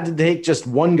if I had to take just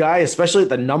one guy, especially at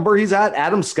the number he's at.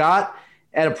 Adam Scott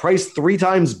at a price 3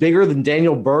 times bigger than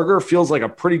Daniel Berger feels like a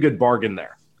pretty good bargain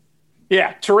there.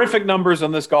 Yeah, terrific numbers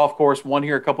on this golf course. Won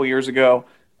here a couple years ago.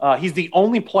 He's the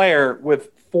only player with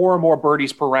 4 or more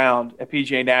birdies per round at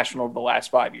PGA National over the last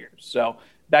 5 years. So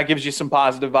that gives you some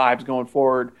positive vibes going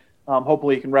forward.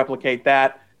 Hopefully you can replicate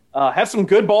that. Had some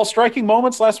good ball striking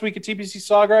moments last week at TPC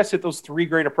Sawgrass. Hit those 3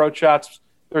 great approach shots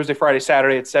Thursday, Friday,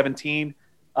 Saturday at 17.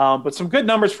 But some good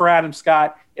numbers for Adam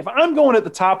Scott. If I'm going at the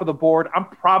top of the board, I'm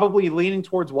probably leaning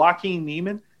towards Joaquin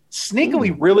Niemann.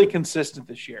 Sneakily really consistent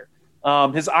this year.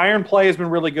 His iron play has been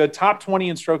really good. Top 20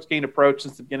 in strokes gained approach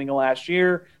since the beginning of last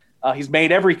year. He's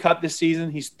made every cut this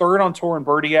season. He's 3rd on tour in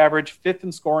birdie average, 5th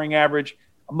in scoring average.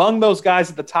 Among those guys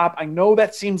at the top, I know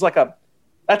that seems like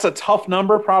that's a tough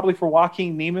number probably for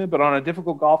Joaquin Niemann, but on a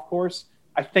difficult golf course,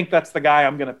 I think that's the guy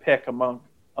I'm going to pick among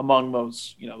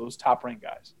those, those top ranked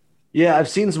guys. Yeah, I've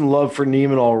seen some love for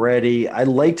Niemann already. I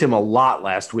liked him a lot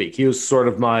last week. He was sort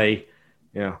of my,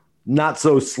 not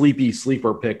so sleepy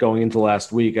sleeper pick going into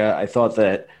last week. I thought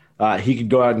that he could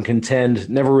go out and contend.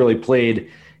 Never really played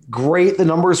great. The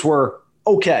numbers were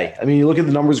okay. I mean, you look at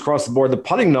the numbers across the board. The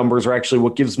putting numbers are actually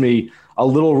what gives me a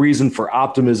little reason for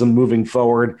optimism moving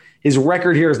forward. His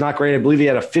record here is not great. I believe he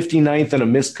had a 59th and a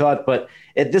missed cut, but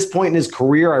at this point in his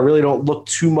career, I really don't look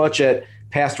too much at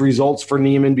past results for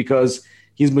Niemann because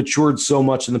he's matured so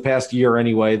much in the past year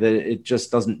anyway that it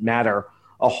just doesn't matter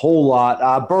a whole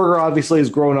lot. Berger obviously has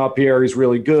grown up here. He's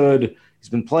really good. He's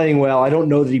been playing well. I don't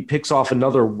know that he picks off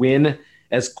another win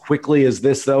as quickly as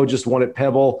this, though. Just won at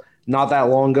Pebble not that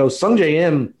long ago. Sungjae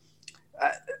Im,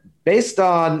 based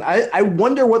on – I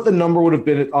wonder what the number would have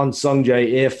been on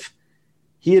Sungjae if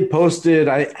he had posted,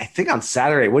 I think on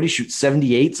Saturday, what did he shoot,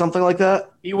 78, something like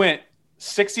that? He went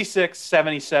 66,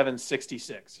 77,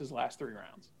 66 his last 3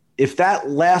 rounds. If that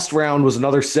last round was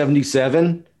another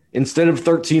 77, instead of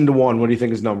 13-1, what do you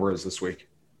think his number is this week?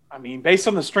 I mean, based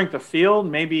on the strength of field,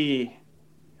 maybe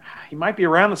he might be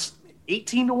around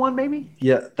 18-1, maybe?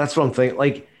 Yeah, that's what I'm thinking.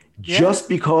 Like, just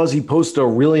because he posted a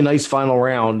really nice final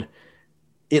round,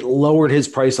 it lowered his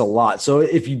price a lot. So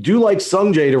if you do like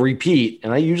Sung Jae to repeat,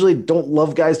 and I usually don't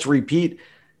love guys to repeat,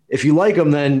 if you like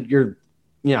him, then you're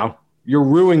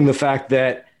ruining the fact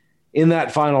that in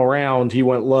that final round he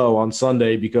went low on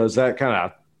Sunday, because that kind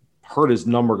of hurt his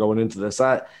number going into this.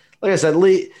 Like I said,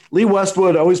 Lee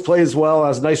Westwood always plays well,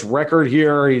 has a nice record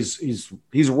here. He's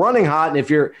running hot, and if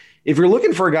you're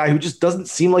looking for a guy who just doesn't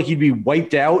seem like he'd be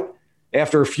wiped out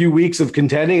after a few weeks of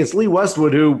contending, it's Lee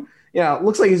Westwood, who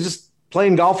looks like he's just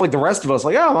playing golf like the rest of us.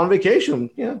 Like, I'm on vacation.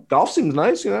 Yeah, golf seems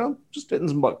nice, just hitting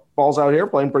some balls out here,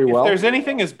 playing pretty well. If there's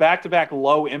anything as back-to-back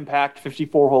low-impact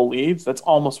 54-hole leads, that's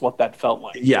almost what that felt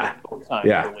like. Yeah,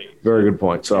 very good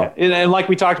point. So, and like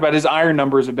we talked about, his iron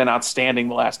numbers have been outstanding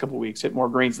the last couple of weeks. Hit more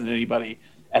greens than anybody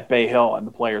at Bay Hill and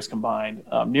the players combined.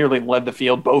 Nearly led the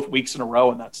field both weeks in a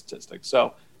row in that statistic.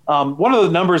 So one of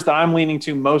the numbers that I'm leaning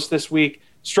to most this week,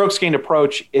 strokes gained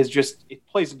approach, it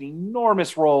plays an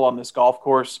enormous role on this golf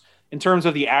course. In terms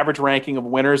of the average ranking of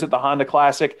winners at the Honda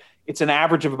Classic, it's an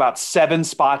average of about 7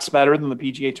 spots better than the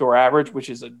PGA Tour average, which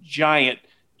is a giant,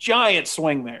 giant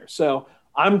swing there. So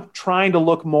I'm trying to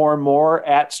look more and more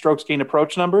at strokes gained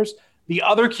approach numbers. The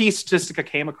other key statistic I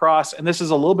came across, and this is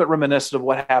a little bit reminiscent of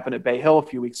what happened at Bay Hill a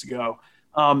few weeks ago,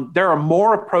 there are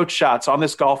more approach shots on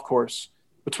this golf course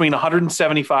between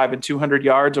 175 and 200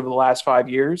 yards over the last 5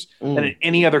 years than at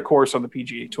any other course on the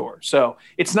PGA Tour. So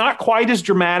it's not quite as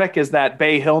dramatic as that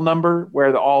Bay Hill number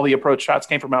where all the approach shots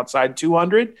came from outside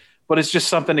 200, but it's just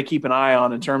something to keep an eye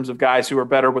on in terms of guys who are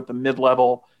better with the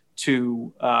mid-level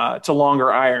to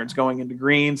longer irons going into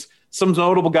greens. Some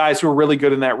notable guys who are really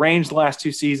good in that range the last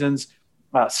 2 seasons.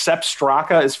 Sepp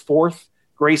Straka is 4th,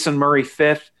 Grayson Murray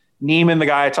 5th. Neiman, the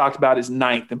guy I talked about, is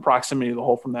 9th in proximity to the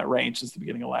hole from that range since the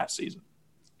beginning of last season.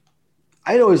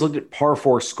 I'd always looked at par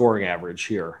 4 scoring average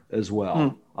here as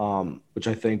well, which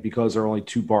I think because there are only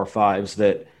 2 par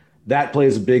 5s that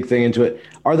plays a big thing into it.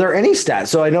 Are there any stats?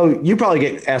 So I know you probably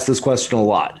get asked this question a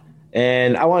lot,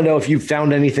 and I want to know if you've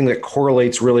found anything that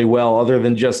correlates really well other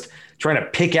than just trying to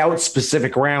pick out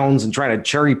specific rounds and trying to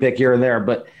cherry pick here and there.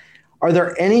 But are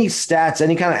there any stats,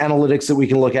 any kind of analytics that we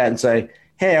can look at and say,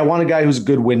 hey, I want a guy who's a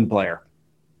good win player?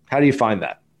 How do you find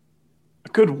that? A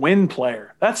good win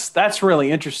player. That's really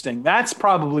interesting. That's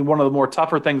probably one of the more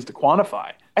tougher things to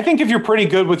quantify. I think if you're pretty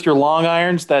good with your long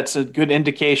irons, that's a good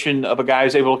indication of a guy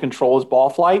who's able to control his ball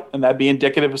flight, and that'd be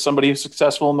indicative of somebody who's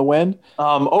successful in the wind.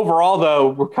 Overall, though,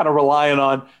 we're kind of relying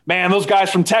on, man, those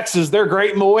guys from Texas, they're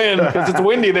great in the wind because it's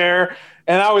windy there.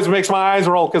 And that always makes my eyes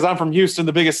roll because I'm from Houston,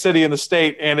 the biggest city in the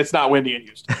state, and it's not windy in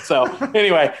Houston. So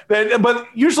anyway, but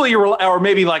usually or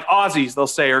maybe like Aussies, they'll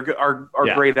say are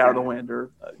great out of the wind. Or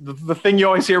the thing you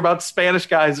always hear about Spanish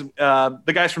guys,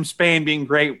 the guys from Spain being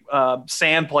great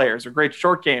sand players or great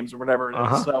short games or whatever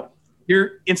it is. So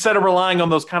instead of relying on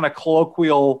those kind of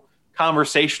colloquial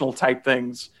conversational type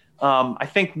things, I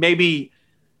think maybe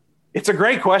it's a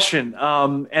great question.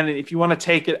 And if you want to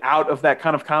take it out of that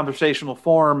kind of conversational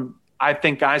form, I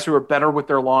think guys who are better with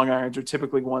their long irons are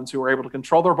typically ones who are able to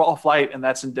control their ball flight, and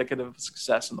that's indicative of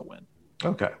success in the wind.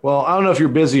 Okay. Well, I don't know if you're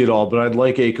busy at all, but I'd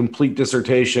like a complete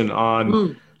dissertation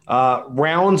on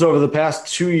rounds over the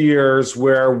past 2 years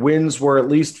where winds were at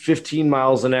least 15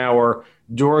 miles an hour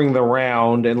during the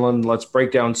round, and then let's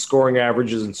break down scoring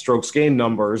averages and strokes gained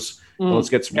numbers. And let's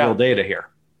get some real data here.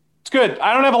 It's good.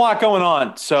 I don't have a lot going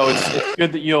on, so it's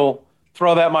good that you'll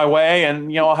throw that my way,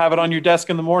 and I'll have it on your desk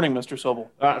in the morning, Mr.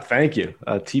 Sobel. Thank you.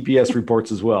 TPS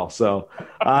reports as well. So,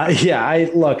 I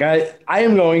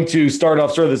am going to start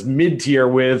off sort of this mid-tier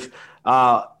with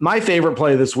my favorite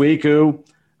play this week, who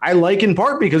I like in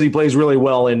part because he plays really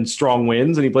well in strong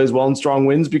winds, and he plays well in strong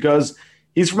winds because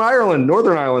he's from Ireland,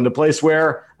 Northern Ireland, a place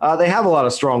where they have a lot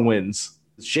of strong winds.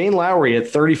 Shane Lowry at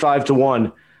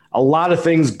 35-1. A lot of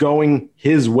things going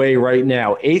his way right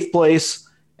now. 8th place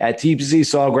at TPC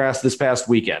Sawgrass this past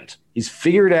weekend. He's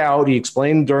figured out, he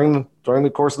explained during the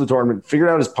course of the tournament, figured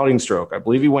out his putting stroke. I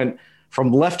believe he went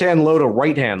from left-hand low to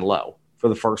right-hand low for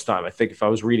the first time, I think, if I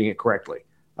was reading it correctly.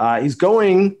 He's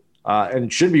going,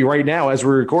 and should be right now as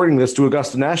we're recording this, to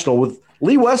Augusta National with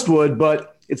Lee Westwood,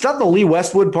 but it's not the Lee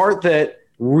Westwood part that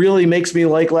really makes me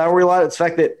like Lowry a lot. It's the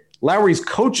fact that Lowry's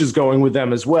coach is going with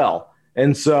them as well.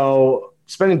 And so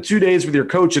spending 2 days with your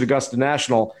coach at Augusta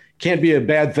National can't be a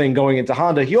bad thing going into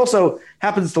Honda. He also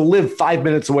happens to live 5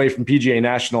 minutes away from PGA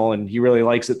National, and he really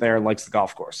likes it there and likes the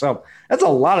golf course. So that's a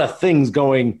lot of things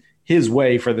going his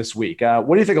way for this week. What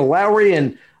do you think of Lowry?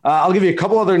 And I'll give you a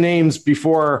couple other names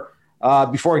before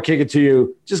I kick it to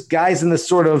you. Just guys in this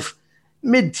sort of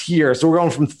mid-tier. So we're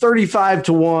going from 35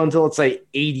 to 1 to, let's say,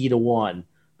 80 to 1.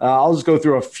 I'll just go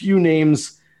through a few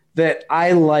names that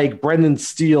I like. Brendan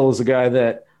Steele is a guy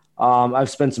that I've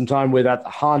spent some time with at the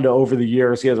Honda over the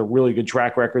years. He has a really good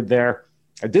track record there.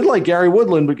 I did like Gary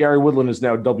Woodland, but Gary Woodland is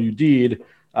now WD'd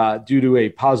due to a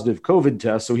positive COVID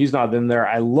test, so he's not in there.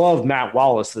 I love Matt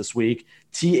Wallace this week,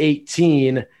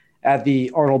 T18 at the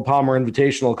Arnold Palmer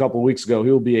Invitational a couple of weeks ago.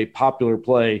 He'll be a popular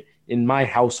play in my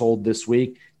household this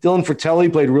week. Dylan Fratelli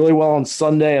played really well on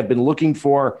Sunday. I've been looking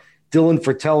for Dylan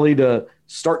Fratelli to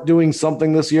start doing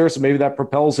something this year, so maybe that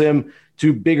propels him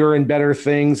to bigger and better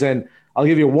things. And I'll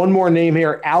give you one more name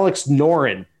here, Alex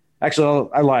Noren. Actually,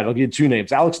 I lied. I'll give you two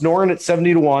names. Alex Noren at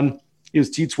 70 to 1. He was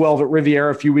T12 at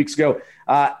Riviera a few weeks ago.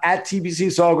 At TPC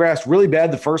Sawgrass, really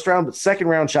bad the first round, but second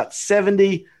round shot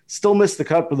 70. Still missed the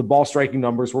cut, but the ball striking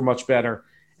numbers were much better.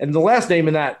 And the last name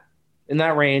in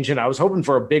that range, and I was hoping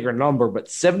for a bigger number, but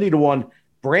 70 to 1,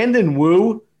 Brandon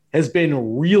Wu has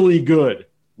been really good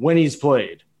when he's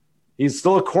played. He's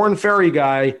still a Korn Ferry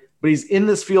guy, but he's in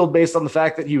this field based on the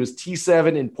fact that he was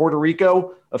T7 in Puerto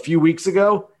Rico a few weeks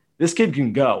ago. This kid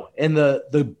can go. And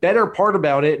the better part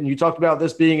about it, and you talked about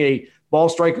this being a ball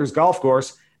striker's golf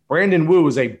course, Brandon Wu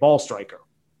is a ball striker.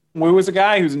 Wu is a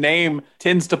guy whose name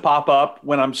tends to pop up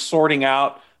when I'm sorting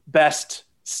out best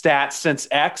stats since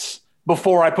X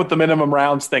before I put the minimum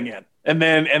rounds thing in. And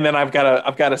then I've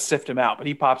got to sift him out, but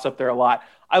he pops up there a lot.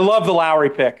 I love the Lowry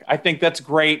pick. I think that's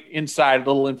great inside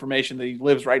little information that he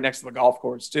lives right next to the golf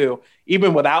course too.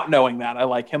 Even without knowing that, I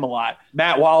like him a lot.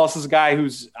 Matt Wallace is a guy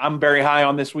who's I'm very high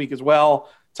on this week as well.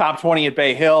 Top 20 at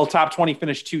Bay Hill, top 20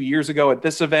 finished 2 years ago at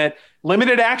this event.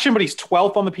 Limited action, but he's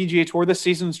 12th on the PGA Tour this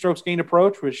season in strokes gained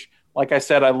approach, which, like I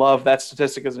said, I love that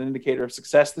statistic as an indicator of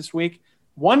success this week.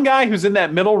 One guy who's in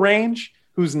that middle range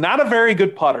who's not a very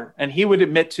good putter, and he would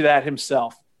admit to that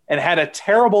himself, and had a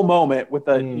terrible moment with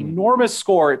an enormous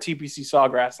score at TPC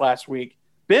Sawgrass last week.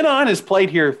 Ben On has played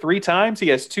here 3 times. He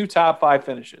has 2 top 5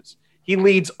 finishes. He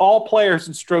leads all players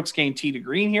in strokes gained tee to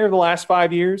green here the last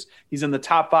 5 years. He's in the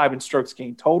top 5 in strokes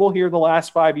gained total here the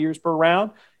last 5 years per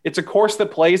round. It's a course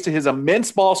that plays to his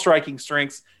immense ball striking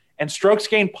strengths, and strokes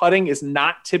gained putting is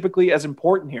not typically as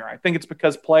important here. I think it's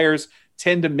because players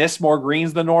tend to miss more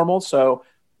greens than normal, so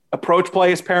approach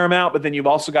play is paramount, but then you've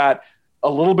also got a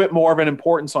little bit more of an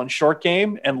importance on short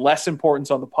game and less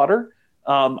importance on the putter.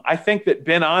 I think that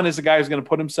Ben On is a guy who's going to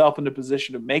put himself in a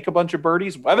position to make a bunch of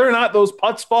birdies. Whether or not those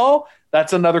putts fall,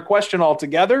 that's another question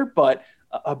altogether. But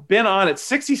Ben On at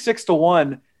 66 to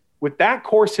 1 with that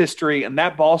course history and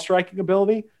that ball striking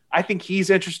ability, I think he's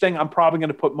interesting. I'm probably going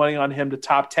to put money on him to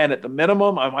top 10 at the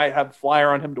minimum. I might have a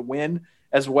flyer on him to win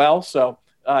as well. So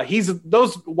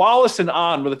those Wallace and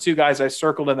On were the 2 guys I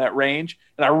circled in that range,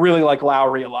 and I really like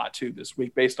Lowry a lot too this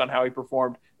week based on how he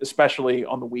performed, especially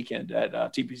on the weekend at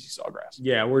TPC Sawgrass.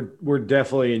 Yeah, we're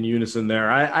definitely in unison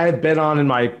there. I had Bet On in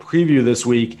my preview this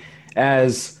week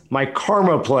as my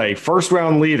karma play, first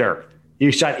round leader.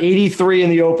 He shot 83 in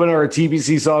the opener at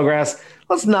TPC Sawgrass.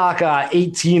 Let's knock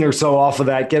 18 or so off of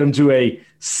that, get him to a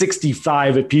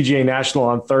 65 at PGA National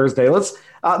on Thursday. Let's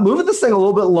move this thing a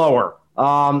little bit lower.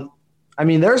 I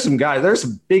mean, there's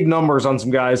some big numbers on some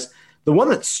guys. The one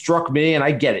that struck me, and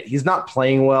I get it, he's not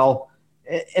playing well,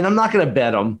 and I'm not going to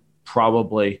bet him,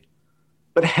 probably.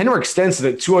 But Henrik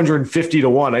Stenson at 250 to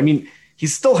 1. I mean,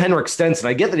 he's still Henrik Stenson.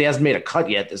 I get that he hasn't made a cut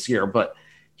yet this year, but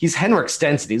he's Henrik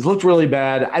Stenson. He's looked really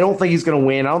bad. I don't think he's going to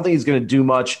win. I don't think he's going to do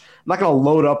much. I'm not going to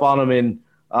load up on him in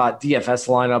DFS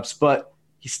lineups, but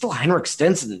he's still Henrik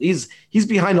Stenson. He's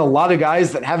behind a lot of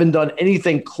guys that haven't done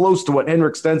anything close to what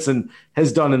Henrik Stenson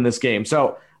has done in this game.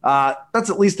 So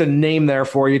that's at least a name there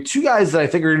for you. 2 guys that I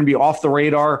think are going to be off the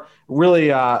radar, really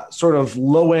sort of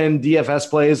low-end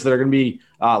DFS plays that are going to be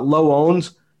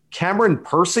low-owned. Cameron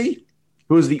Percy,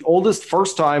 who is the oldest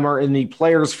first-timer in the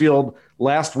players field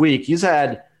last week. He's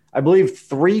had, I believe,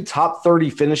 3 top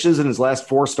 30 finishes in his last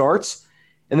 4 starts.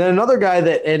 And then another guy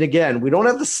that, and again, we don't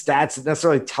have the stats that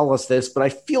necessarily tell us this, but I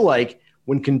feel like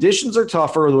when conditions are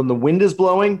tougher, when the wind is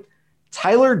blowing,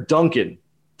 Tyler Duncan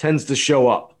tends to show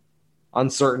up on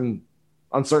certain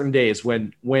days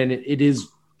when it is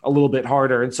a little bit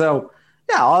harder. And so,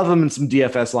 yeah, I'll have him in some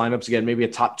DFS lineups again, maybe a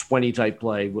top 20 type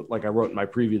play, like I wrote in my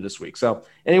preview this week. So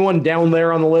anyone down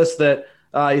there on the list that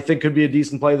you think could be a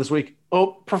decent play this week? Oh,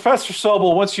 Professor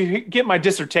Sobel, once you get my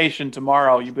dissertation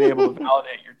tomorrow, you'll be able to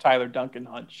validate your Tyler Duncan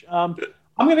hunch.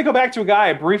 I'm going to go back to a guy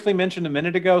I briefly mentioned a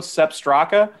minute ago, Sepp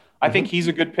Straka. I think he's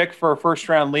a good pick for a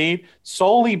first-round lead,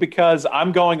 solely because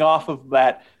I'm going off of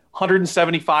that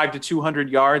 175 to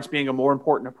 200 yards being a more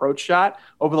important approach shot.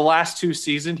 Over the last 2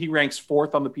 seasons, he ranks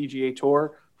 4th on the PGA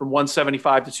Tour from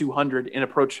 175 to 200 in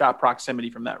approach shot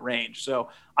proximity from that range. So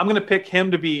I'm going to pick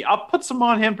him to be – I'll put some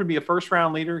on him to be a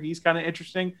first-round leader. He's kind of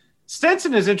interesting.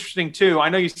 Stenson is interesting too. I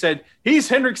know you said he's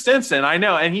Henrik Stenson. I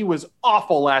know, and he was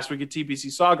awful last week at TPC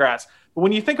Sawgrass. But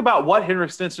when you think about what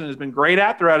Henrik Stenson has been great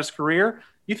at throughout his career,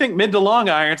 you think mid to long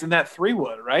irons and that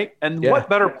 3-wood, right? And what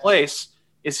better place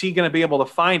is he going to be able to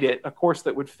find it, a course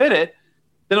that would fit it,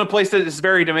 than a place that is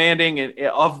very demanding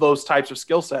of those types of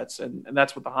skill sets, and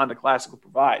that's what the Honda Classic will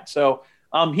provide. So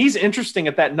he's interesting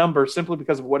at that number simply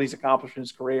because of what he's accomplished in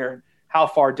his career and how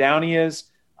far down he is.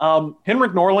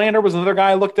 Henrik Norlander was another guy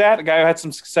I looked at, a guy who had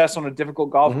some success on a difficult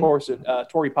golf course at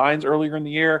Torrey Pines earlier in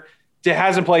the year.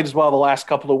 Hasn't played as well the last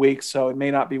couple of weeks, so it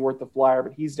may not be worth the flyer,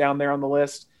 but he's down there on the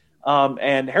list.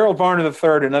 And Harold Varner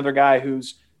III, another guy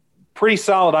who's pretty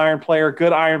solid iron player,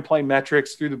 good iron play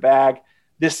metrics through the bag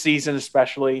this season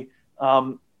especially.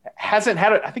 Hasn't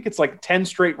had I think it's like 10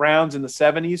 straight rounds in the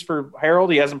 70s for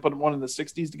Harold. He hasn't put one in the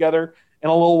 60s together in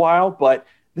a little while, but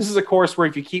this is a course where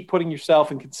if you keep putting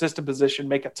yourself in consistent position,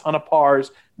 make a ton of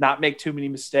pars, not make too many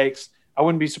mistakes, I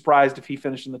wouldn't be surprised if he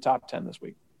finished in the top 10 this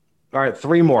week. All right,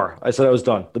 3 more. I said I was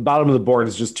done. The bottom of the board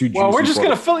is just too juicy. Well, we're just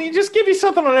going to fill you. Just give you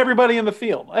something on everybody in the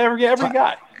field, every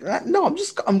guy. No,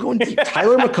 I'm going deep.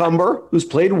 Tyler McCumber, who's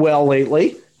played well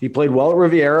lately. He played well at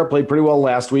Riviera, played pretty well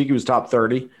last week. He was top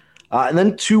 30. And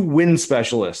then 2 wind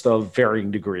specialists of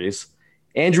varying degrees.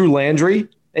 Andrew Landry.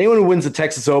 Anyone who wins the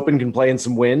Texas Open can play in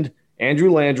some wind.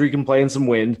 Andrew Landry can play in some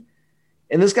wind.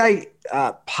 And this guy,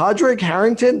 Padraig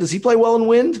Harrington, does he play well in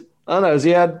wind? I don't know. Has he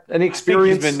had any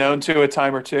experience? I think he's been known to a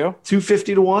time or two.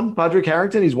 250 to 1. Padraig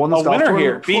Harrington. He's won this golf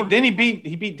tournament here. Then he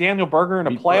beat Daniel Berger in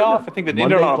a playoff. I think that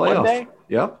ended on a Monday.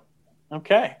 Yep.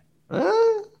 Okay.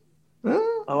 I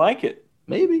like it.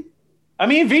 Maybe. I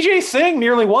mean, Vijay Singh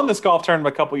nearly won this golf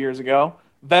tournament a couple years ago.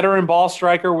 Veteran ball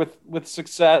striker with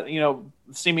success.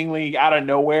 Seemingly out of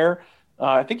nowhere.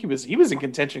 I think he was in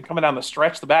contention coming down the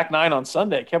stretch, the back 9 on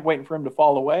Sunday. Kept waiting for him to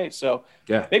fall away. So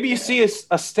maybe you see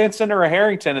a Stenson or a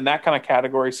Harrington in that kind of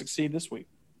category succeed this week.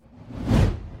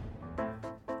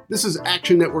 This is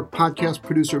Action Network podcast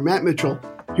producer Matt Mitchell,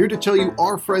 here to tell you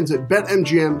our friends at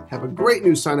BetMGM have a great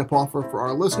new sign-up offer for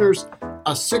our listeners,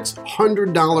 a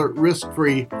 $600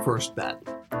 risk-free first bet.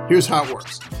 Here's how it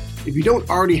works. If you don't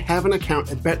already have an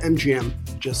account at BetMGM,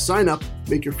 just sign up,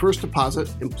 make your first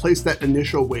deposit, and place that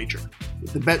initial wager.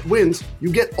 If the bet wins,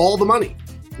 you get all the money.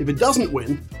 If it doesn't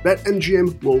win,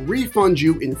 BetMGM will refund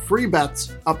you in free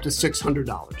bets up to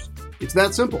 $600. It's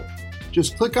that simple.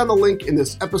 Just click on the link in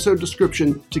this episode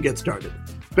description to get started.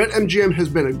 BetMGM has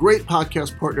been a great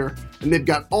podcast partner, and they've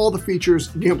got all the features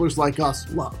gamblers like us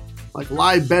love, like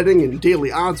live betting and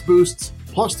daily odds boosts.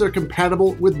 Plus, they're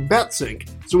compatible with BetSync,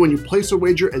 so when you place a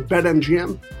wager at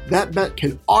BetMGM, that bet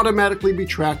can automatically be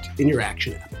tracked in your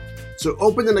Action app. So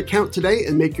open an account today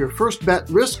and make your first bet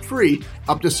risk-free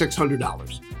up to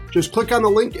 $600. Just click on the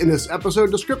link in this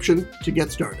episode description to get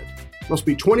started. Must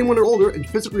be 21 or older and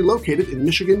physically located in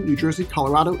Michigan, New Jersey,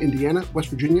 Colorado, Indiana, West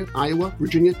Virginia, Iowa,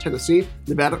 Virginia, Tennessee,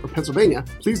 Nevada, or Pennsylvania.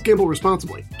 Please gamble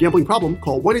responsibly. Gambling problem?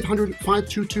 Call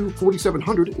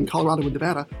 1-800-522-4700 in Colorado and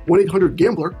Nevada,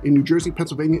 1-800-GAMBLER in New Jersey,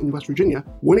 Pennsylvania, and West Virginia,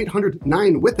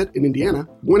 1-800-9-WITH-IT in Indiana,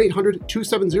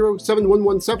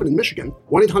 1-800-270-7117 in Michigan,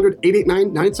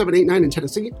 1-800-889-9789 in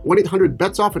Tennessee,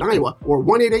 1-800-BETS-OFF in Iowa, or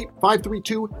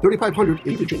 1-888-532-3500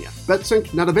 in Virginia.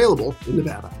 BetSync not available in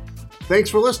Nevada. Thanks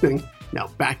for listening. Now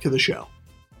back to the show.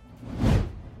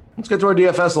 Let's get to our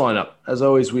DFS lineup. As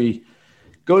always, we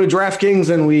go to DraftKings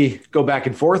and we go back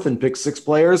and forth and pick 6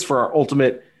 players for our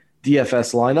ultimate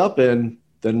DFS lineup, and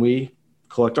then we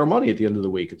collect our money at the end of the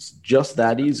week. It's just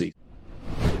that easy.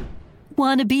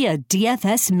 Want to be a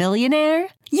DFS millionaire?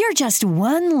 You're just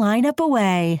one lineup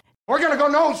away. We're going to go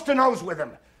nose to nose with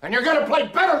him, and you're going to play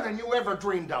better than you ever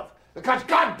dreamed of. Because,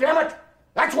 God damn it,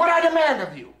 that's what I demand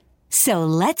of you. So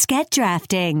let's get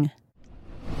drafting.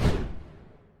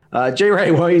 J.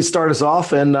 Ray, why don't you start us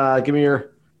off and give me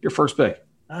your first pick?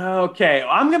 Okay,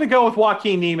 I'm going to go with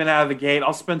Joaquin Niemann out of the gate.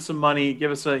 I'll spend some money.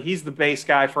 He's the base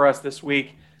guy for us this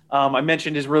week. I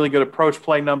mentioned his really good approach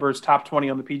play numbers, top 20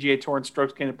 on the PGA Tour in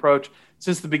strokes gained approach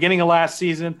since the beginning of last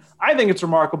season. I think it's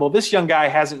remarkable. This young guy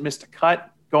hasn't missed a cut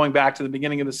going back to the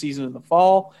beginning of the season in the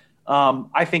fall.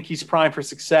 I think he's primed for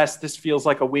success. This feels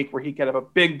like a week where he could have a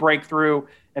big breakthrough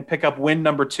and pick up win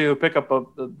number 2, pick up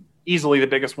easily the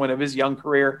biggest win of his young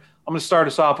career. I'm going to start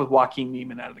us off with Joaquin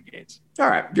Niemann out of the gates. All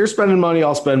right. If you're spending money,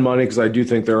 I'll spend money because I do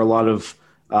think there are a lot of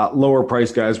lower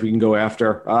price guys we can go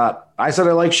after. I said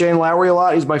I like Shane Lowry a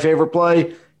lot. He's my favorite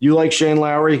play. You like Shane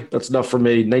Lowry? That's enough for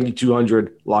me.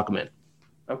 9,200, lock him in.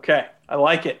 Okay, I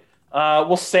like it.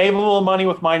 We'll save a little money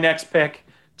with my next pick.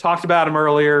 Talked about him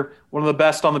earlier. One of the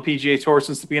best on the PGA Tour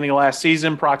since the beginning of last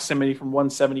season. Proximity from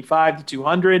 175 to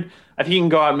 200. I think he can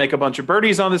go out and make a bunch of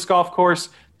birdies on this golf course.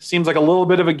 Seems like a little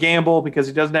bit of a gamble because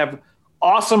he doesn't have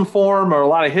awesome form or a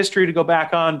lot of history to go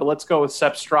back on. But let's go with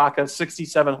Sepp Straka,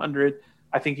 6,700.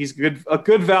 I think he's a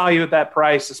good value at that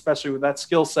price, especially with that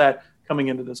skill set coming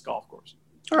into this golf course.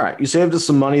 All right, you saved us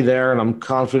some money there, and I'm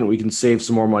confident we can save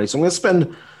some more money. So I'm going to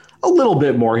spend a little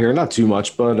bit more here, not too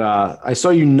much, but I saw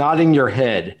you nodding your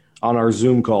head on our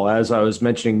Zoom call as I was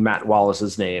mentioning Matt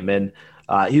Wallace's name, and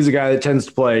he's a guy that tends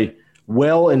to play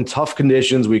well in tough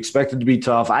conditions. We expect it to be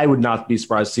tough. I would not be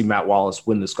surprised to see Matt Wallace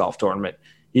win this golf tournament.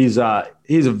 He's a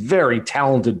very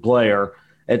talented player.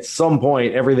 At some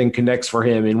point, everything connects for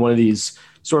him in one of these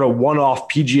sort of one-off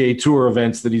PGA Tour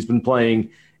events that he's been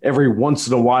playing every once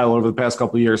in a while over the past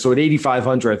couple of years. So at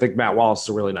 8,500, I think Matt Wallace is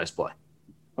a really nice play.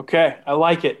 Okay, I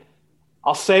like it.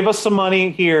 I'll save us some money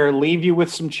here, leave you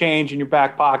with some change in your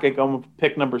back pocket, going with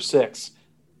pick number 6.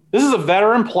 This is a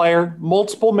veteran player,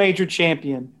 multiple major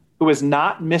champion, who has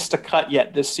not missed a cut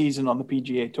yet this season on the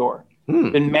PGA Tour.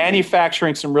 Been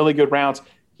manufacturing some really good rounds.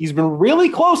 He's been really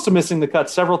close to missing the cut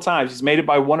several times. He's made it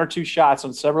by 1 or 2 shots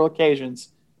on several occasions.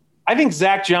 I think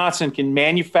Zach Johnson can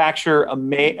manufacture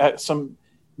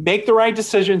make the right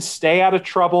decisions, stay out of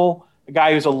trouble. A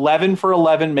guy who's 11 for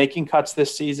 11 making cuts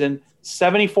this season,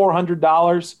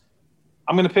 $7,400.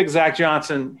 I'm going to pick Zach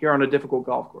Johnson here on a difficult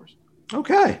golf course.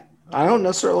 Okay. I don't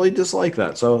necessarily dislike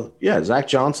that. So, yeah, Zach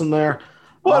Johnson there.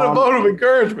 What a vote of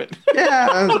encouragement.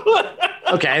 Yeah.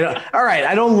 Okay. All right.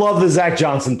 I don't love the Zach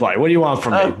Johnson play. What do you want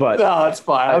from me? But no, it's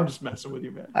fine. I'm just messing with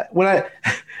you, man.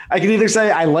 I can either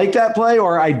say I like that play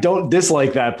or I don't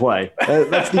dislike that play.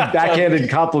 That's the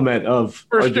backhanded compliment of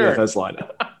our DFS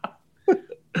lineup.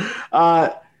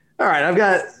 All right. I've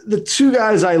got the 2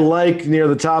 guys I like near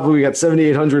the top. We got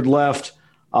 7,800 left.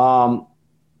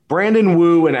 Brandon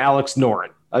Wu and Alex Noren.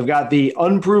 I've got the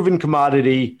unproven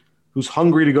commodity who's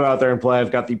hungry to go out there and play.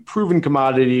 I've got the proven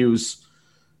commodity who's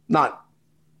not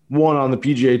won on the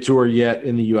PGA Tour yet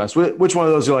in the U.S. Which one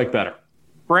of those do you like better?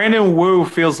 Brandon Wu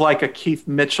feels like a Keith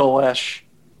Mitchell-ish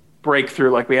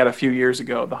breakthrough like we had a few years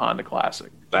ago at the Honda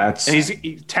Classic. And he's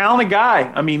a talented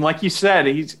guy. I mean, like you said,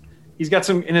 he's got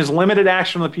some in his limited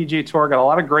action on the PGA Tour, got a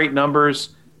lot of great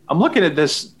numbers. I'm looking at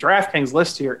this DraftKings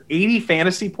list here, 80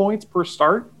 fantasy points per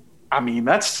start. I mean,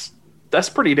 that's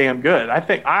pretty damn good. I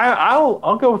think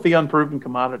I'll go with the unproven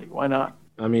commodity. Why not?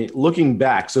 I mean, looking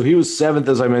back, so he was 7th,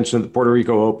 as I mentioned, at the Puerto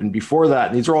Rico Open. Before that,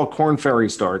 and these are all Korn Ferry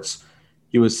starts,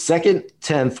 he was 2nd,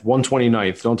 10th,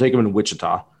 129th. Don't take him in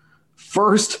Wichita.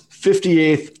 1st,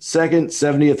 58th, 2nd,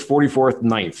 70th, 44th,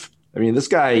 9th. I mean, this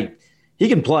guy, he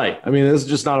can play. I mean, this is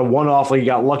just not a one-off like he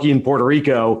got lucky in Puerto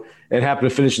Rico and happened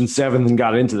to finish in 7th and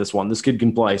got into this one. This kid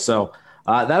can play. So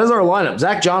that is our lineup.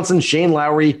 Zach Johnson, Shane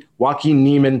Lowry, Joaquin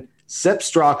Niemann, Sepp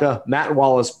Straka, Matt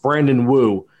Wallace, Brandon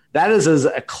Wu. That is as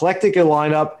eclectic a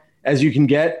lineup as you can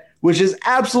get, which is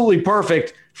absolutely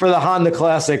perfect for the Honda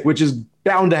Classic, which is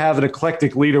bound to have an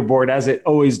eclectic leaderboard, as it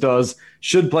always does.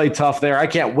 Should play tough there. I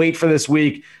can't wait for this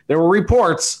week. There were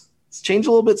reports. It's changed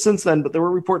a little bit since then, but there were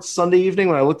reports Sunday evening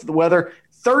when I looked at the weather.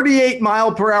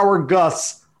 38-mile-per-hour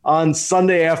gusts on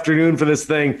Sunday afternoon for this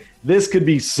thing. This could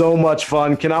be so much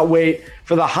fun. Cannot wait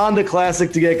for the Honda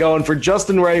Classic to get going. For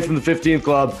Justin Ray from the 15th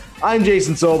Club, I'm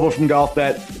Jason Sobel from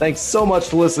GolfBet. Thanks so much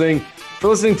for listening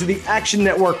to the Action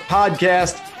Network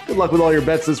podcast. Good luck with all your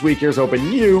bets this week. Here's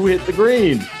hoping you hit the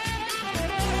green.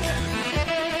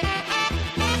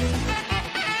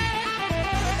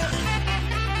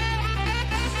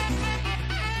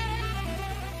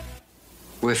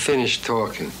 We're finished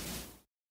talking.